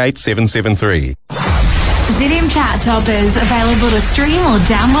 638 773. ZM Chart Toppers available to stream or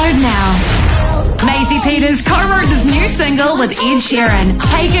download now. Maisie Peters co-wrote this new single with Ed Sheeran,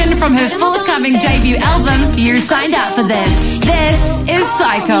 taken from her forthcoming debut album, You Signed Up For This. This is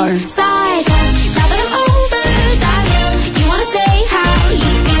Psycho. Psycho. Now that I'm over that hill, you wanna say how you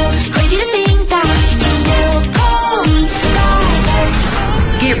feel. Crazy to think that you still call me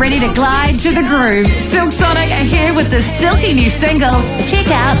Psycho. Get ready to glide to the groove. Silk Sonic are here with this silky new single. Check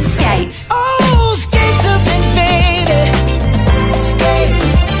out Skate. Oh, skate up and baby, skate.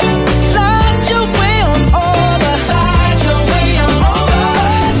 Slide your way on over, slide your way on over.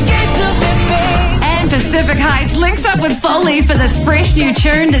 Skate up and baby. And Pacific Heights links up with Foley for this fresh new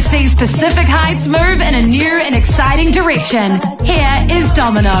tune that sees Pacific Heights move in a new and exciting direction. Here is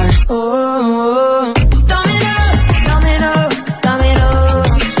Domino. Oh, domino, domino, domino.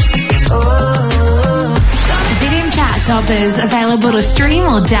 Oh. ZM Chart Toppers available to stream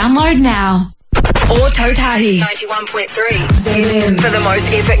or download now. Ōtautahi 91.3 ZM. For the most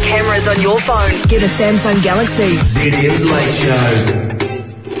epic cameras on your phone, get a Samsung Galaxy. ZM's Late Show.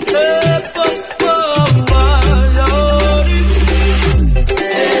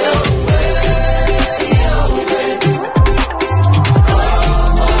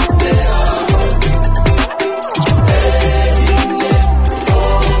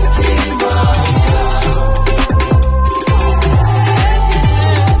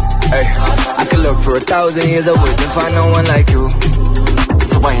 For 1,000 years I wouldn't find no one like you.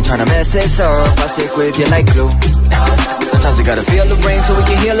 So I ain't tryna mess this up, I stick with you like glue. Sometimes we gotta feel the rain so we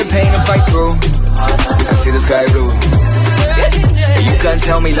can heal the pain and fight through. I see the sky blue. You can't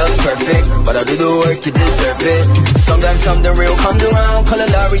tell me love's perfect, but I'll do the work, you deserve it. Sometimes something real comes around, call a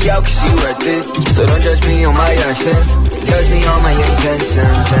Larry out cause she worth it. So don't judge me on my actions, judge me on my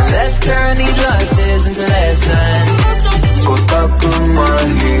intentions. And let's turn these losses into lessons.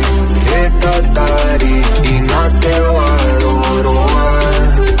 Kotakumahi, Ōtautahi, Ingate wa roroa.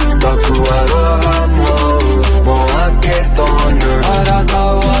 Taku wa roha mo, moake tonu. Arata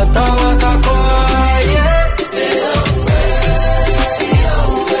wa tawaka koa, yeah.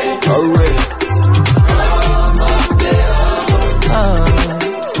 Alright.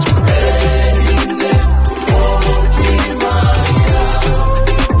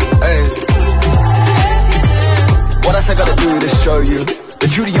 What else I gotta do to show you that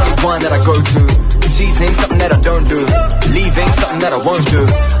you're the only one that I go to? Cheating, something that I don't do. Leaving, something that I won't do.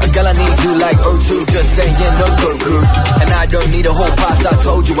 A girl, I need you like O2, just saying no Goku. And I don't need a whole past, I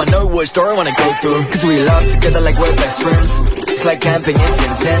told you I know what story I wanna go through. Cause we love together like we're best friends. It's like camping, it's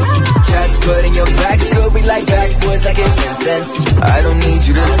intense. Chats good in your back, could be like backwards like it's incense. I don't need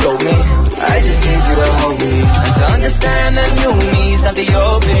you to scold me, I just need you to hold me. And to understand that new me's not the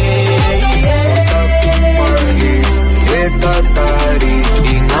old me. Ōtautahi,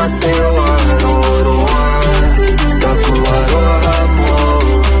 ingate wa roroa. Taku wa roha mo,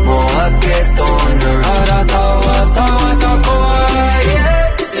 moake tonu. Arata wa tawaka koa, yeah.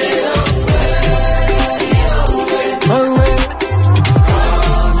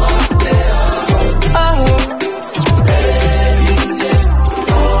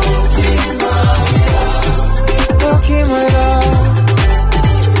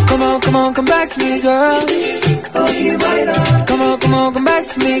 Come on, come back to me, girl. Come on, come back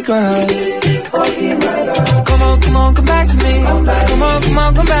to me, girl. Come on, come back to me. Come on,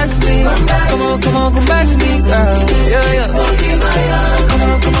 come back to me. Come on, come back to me, girl. Yeah, yeah. Come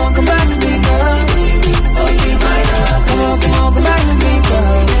on, come back to me, girl. Come on, come back to me,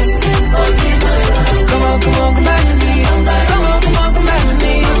 girl. Come on, come back to me. Come on, come back to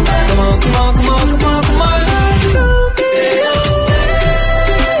me. Come on, come on.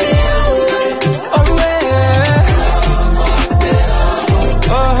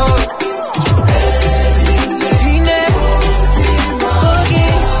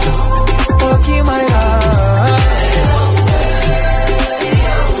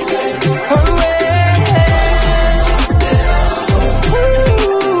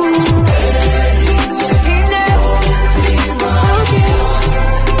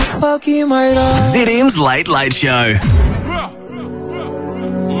 keep my love. ZM's Late Late Show.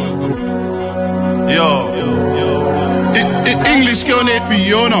 Yo. English girl named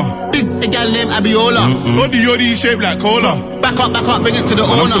Fiona. Big girl named Abiola. Body yoddy shaped like cola. Back up, bring it to the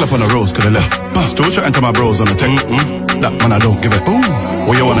owner. I'm still up on the roads, could have left. Still chatting to my bros on the tech. That man I don't give it.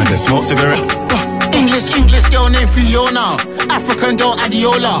 What you wanna get? Smoke cigarette? English girl named Fiona. African girl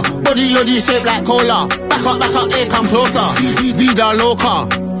Adiola. Body yoddy shaped like cola. Back up, here come closer. Vida loca.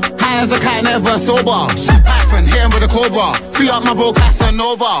 High as a kite, never sober. Python, hit him with a cobra. Free up my bro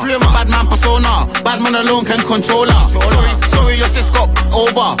Casanova. Bad man persona. Bad man alone can control her. Sorry, your sis got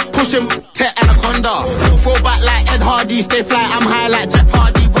over. Push him, Tet Anaconda. Throw back like Ed Hardy. Stay fly, I'm high like Jeff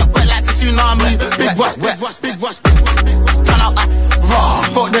Hardy. Wet like a tsunami. Big rush. Turn out like raw.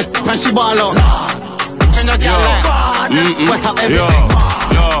 Fuck this, and she ball out. Can you get like wet up everything?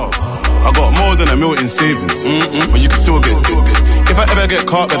 Yo, I got more than $1 million in savings, but you can still get if I ever get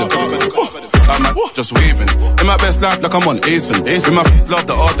caught by the I'm just waving. In my best life, like I'm on Asen. With my love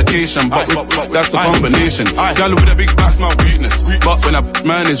the altercation, but that's a combination. Girl with a big back's my weakness, but when I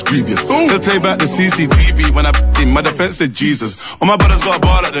man is grievous. They'll play back the CCTV when I in my defense said Jesus. All my brothers got a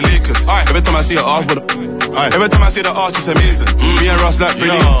ball like the Lakers. Every time I see an arch, every time I see the arch, it's amazing. Me and Ross like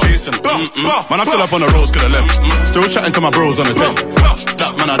Freddie and Jason. Man, I'm still up on the roads, could have left. Still chatting to my bros on the tech.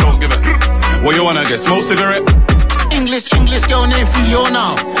 That man, I don't give it. What you wanna get? Smoke cigarette? English girl named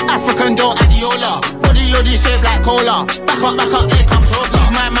Fiona. African girl Adiola. Body yoddy shaped like cola. Back up, here come closer.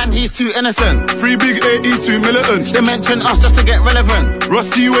 My man, he's too innocent. 3 big 8, he's too militant. They mention us just to get relevant.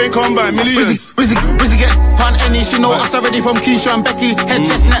 Rusty way come by millions. Wizzy get pun any. She know us already from Keisha and Becky. Head,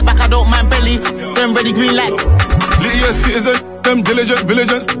 chest, neck, back, I don't mind belly. Them ready green like Lydia citizen, them diligent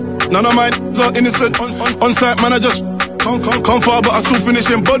villagers. None of mine are innocent. On site man, I just come far, but I still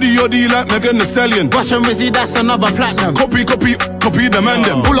finishing body yoddy like Megan Thee Stallion. Russian Wizzy, that's another platinum. Copy the man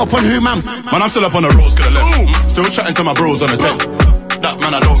them. Pull up on who, man? Man, I'm still up on the roads, could have left. Still chatting to my bros on the tech. That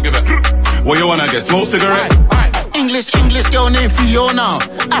man, I don't give it. What you wanna get? Smoke cigarette? English girl named Fiona.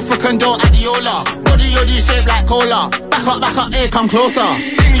 African girl Adiola. Body yoddy shaped like cola. Back up, here come closer.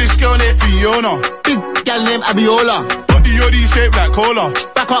 English girl named Fiona. Big girl named Abiola. Body yoddy shaped like cola.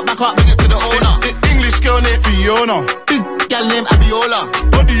 Back up, bring it to the owner. English girl named Fiona. Big girl named Abiola.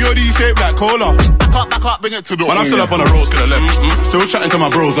 Body yoddy shaped like cola. Back up, bring it to the owner. Man, I'm still up on the roads, could have left. Still chatting to my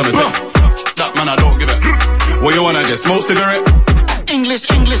bros on the tech. That man, I don't give it. What you wanna get? Smoke cigarette? English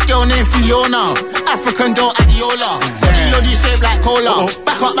girl named Fiona. African girl Adiola. Body yoddy shaped like cola.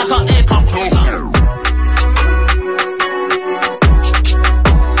 Back up, here come closer.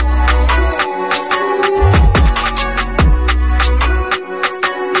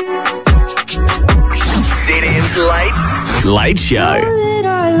 Late Show. That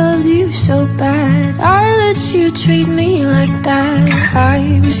I loved you so bad. I let you treat me like that.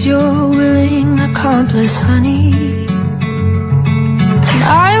 I was your willing accomplice, honey. And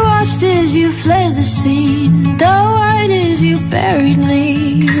I watched as you fled the scene, though right as you buried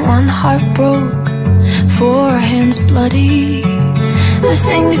me. One heart broke, 4 hands bloody. The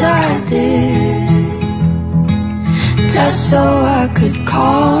things I did, just so I could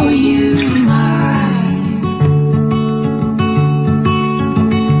call you mine.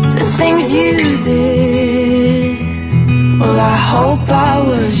 Things you did, well, I hope I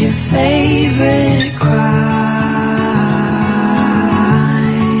was your favorite crime.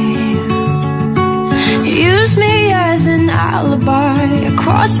 Use me as an alibi. I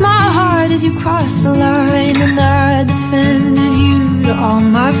crossed my heart as you crossed the line, and I defended you to all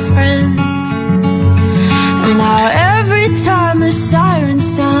my friends. And now every time a siren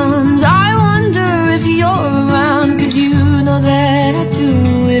sounds, I wonder if you're around, 'cause you know that I do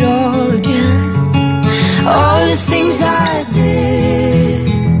it all again. All the things I did,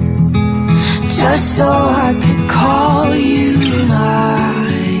 just so I could call you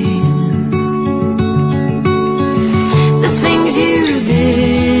mine. The things you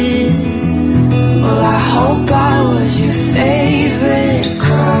did, well, I hope I was your favorite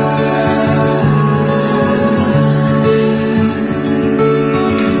crime.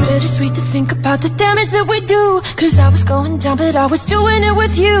 Think about the damage that we do, 'cause I was going down but I was doing it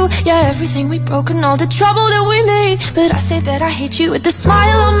with you. Yeah, everything we broke and all the trouble that we made, but I say that I hate you with the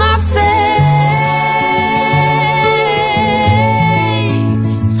smile on my face.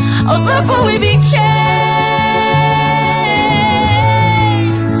 Oh, look what we became.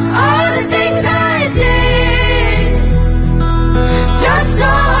 All the things I did, just so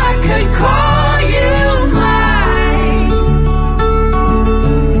I could call you mine.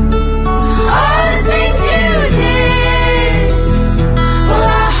 All the things you did, well,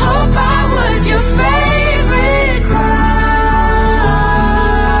 I hope I was your favorite crime.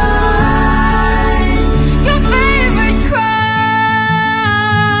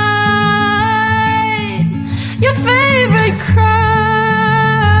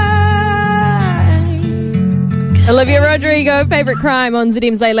 Rodrigo, Favourite Crime on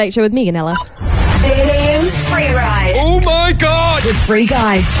ZM's Late Late Show with Meg Ella. ZM's Free Ride. Oh my God! With Free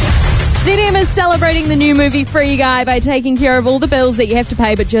Guy. ZM is celebrating the new movie Free Guy by taking care of all the bills that you have to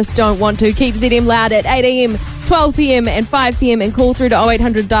pay but just don't want to. Keep ZM loud at 8 a.m, 12 p.m. and 5 p.m. and call through to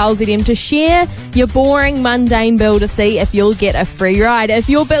 0800 dial ZM to share your boring, mundane bill to see if you'll get a free ride. If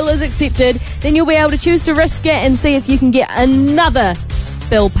your bill is accepted, then you'll be able to choose to risk it and see if you can get another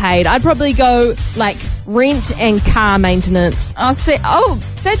bill paid. I'd probably go like rent and car maintenance. Oh,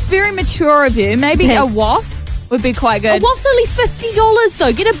 that's very mature of you. Maybe Thanks. a WAF would be quite good. A WAF's only $50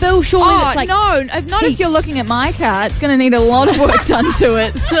 though. Get a bill surely that's like no, not if you're looking at my car. It's going to need a lot of work done to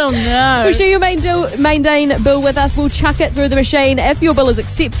it. Oh no. We'll share your mundane bill with us. We'll chuck it through the machine. If your bill is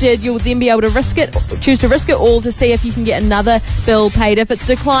accepted, you'll then be able to choose to risk it all to see if you can get another bill paid. If it's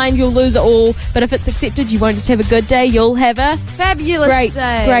declined, you'll lose it all. But if it's accepted, you won't just have a good day, you'll have a fabulous day.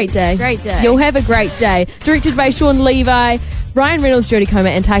 Great day. Great day. You'll have a great day. Directed by Sean Levi, Ryan Reynolds, Jodie Comer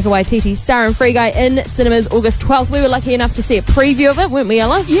and Taika Waititi, starring Free Guy in cinemas August 12th. We were lucky enough to see a preview of it, weren't we,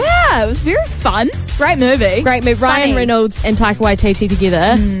 Ella? Yeah, it was very fun. Great movie. Great movie. Ryan Reynolds and Taika Waititi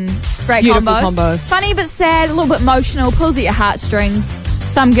together. Great Beautiful combo. Funny but sad, a little bit emotional, pulls at your heartstrings.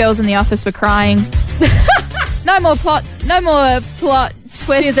 Some girls in the office were crying. No more plot twists.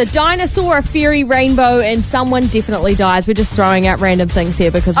 There's a dinosaur, a fairy, rainbow, and someone definitely dies. We're just throwing out random things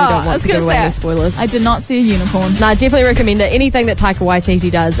here because we don't want to give away any spoilers. I did not see a unicorn. No, I definitely recommend it. Anything that Taika Waititi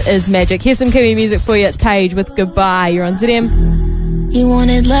does is magic. Here's some Kiwi music for you. It's Paige with Goodbye. You're on ZM. You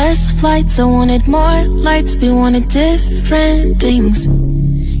wanted less flights, I wanted more lights. We wanted different things.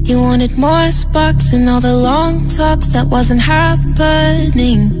 You wanted more sparks and all the long talks that wasn't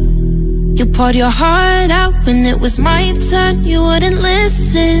happening. You poured your heart out when it was my turn. You wouldn't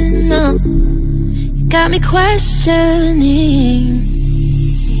listen, no. You got me questioning.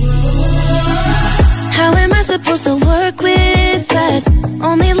 How am I supposed to work with that?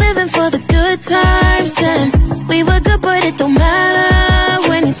 Only living for the good times. And we were good but it don't matter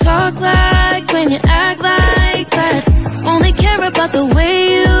when you talk like, when you act like that. Only care about the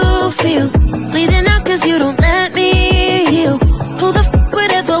way you feel. Bleeding out cause you don't let me heal. Who the f***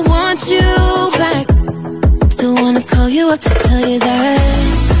 would ever want you back? Still wanna call you up to tell you that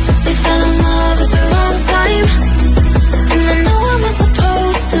we fell in love at the wrong time. And I know I'm not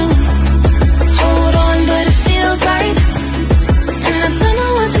supposed to hold on but it feels right. And I don't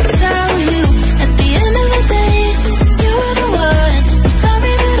know what to tell you. At the end of the day, you were the one. I'm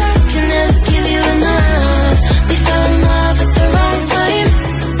sorry that I can never give you enough. We fell in love at the wrong time.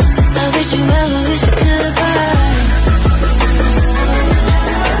 I wish you well, I wish you goodbye.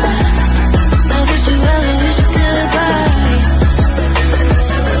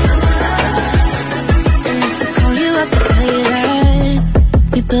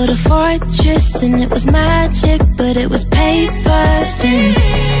 Built a fortress and it was magic, but it was paper thin.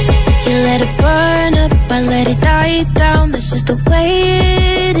 You let it burn up, I let it die down. That's just the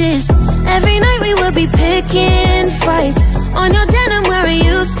way it is. Every night we would be picking fights on your denim where I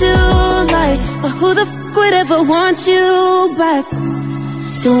used to like. But who the f*** would ever want you back?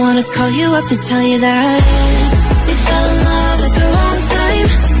 Still wanna call you up to tell you that we fell in love at the wrong time.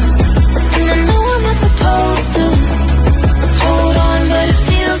 And I know I'm not supposed to hold on, but it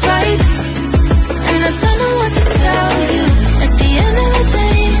feels right. And I don't know what to tell you. At the end of the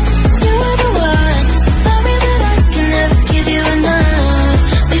day, you were the one. I'm sorry that I can never give you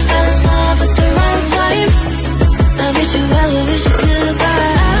enough. We fell in love at the wrong time. I wish you well, I wish you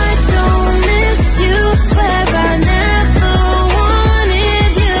goodbye. I don't miss you, swear I never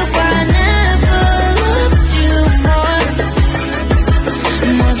wanted you. I never loved you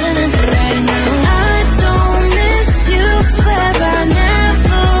more than I do right now. I don't miss you, swear I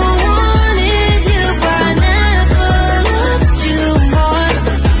never wanted you. I never loved you more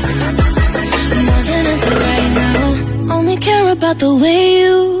than I do right now. Only care about the way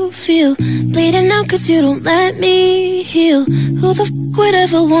you feel. Bleeding out cause you don't let me heal. Who the f*** would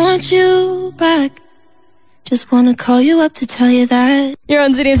ever want you back? Just wanna call you up to tell you that. You're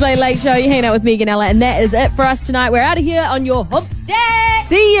on ZM's Late Late Show. You're hanging out with Meg Ella, and that is it for us tonight. We're out of here on your hump day.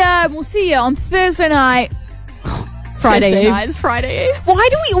 See ya. We'll see ya on Thursday night. Friday Thursday Eve. night. It's Friday Eve. Why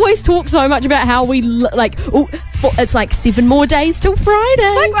do we always talk so much about how we it's like 7 more days till Friday?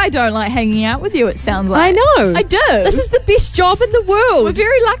 It's like I don't like hanging out with you, it sounds like. I know. I do. This is the best job in the world. We're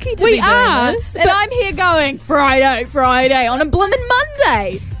very lucky to be doing this. And I'm here going, Friday on a blimmin'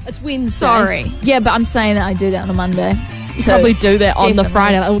 Monday. It's Wednesday. Sorry. Yeah, but I'm saying that I do that on a Monday. You probably do that on the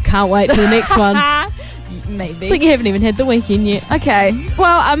Friday. Oh, can't wait till the next one. Maybe. It's like you haven't even had the weekend yet. Okay.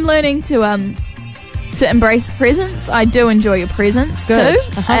 Well, I'm learning to embrace presents. I do enjoy your presents Good.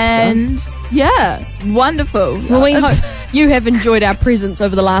 too. I hope and so. Yeah, wonderful. Well, we hope you have enjoyed our presence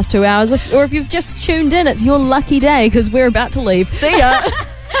over the last 2 hours. Or if you've just tuned in, it's your lucky day because we're about to leave. See ya.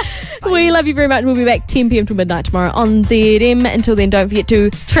 We love you very much. We'll be back 10 p.m. till midnight tomorrow on ZM. Until then, don't forget to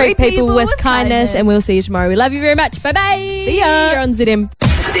treat people with kindness, and we'll see you tomorrow. We love you very much. Bye-bye. See ya. You're on ZM.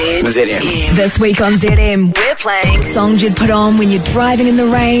 ZM. This week on ZM, we're playing songs you'd put on when you're driving in the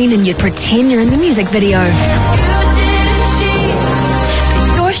rain and you'd pretend you're in the music video.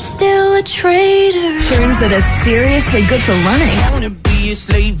 You're still a traitor. Tunes that are seriously good for running. I wanna be a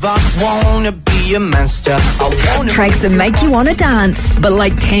slave, I wanna be a master. I wanna Tracks that make you want to dance, but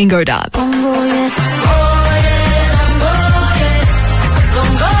like tango dance.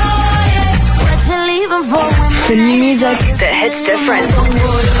 For new music that hits different.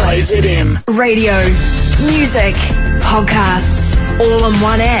 Play ZM. Radio, music, podcasts, all on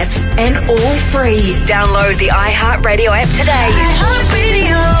one app and all free. Download the iHeartRadio app today.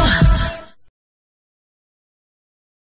 iHeartRadio.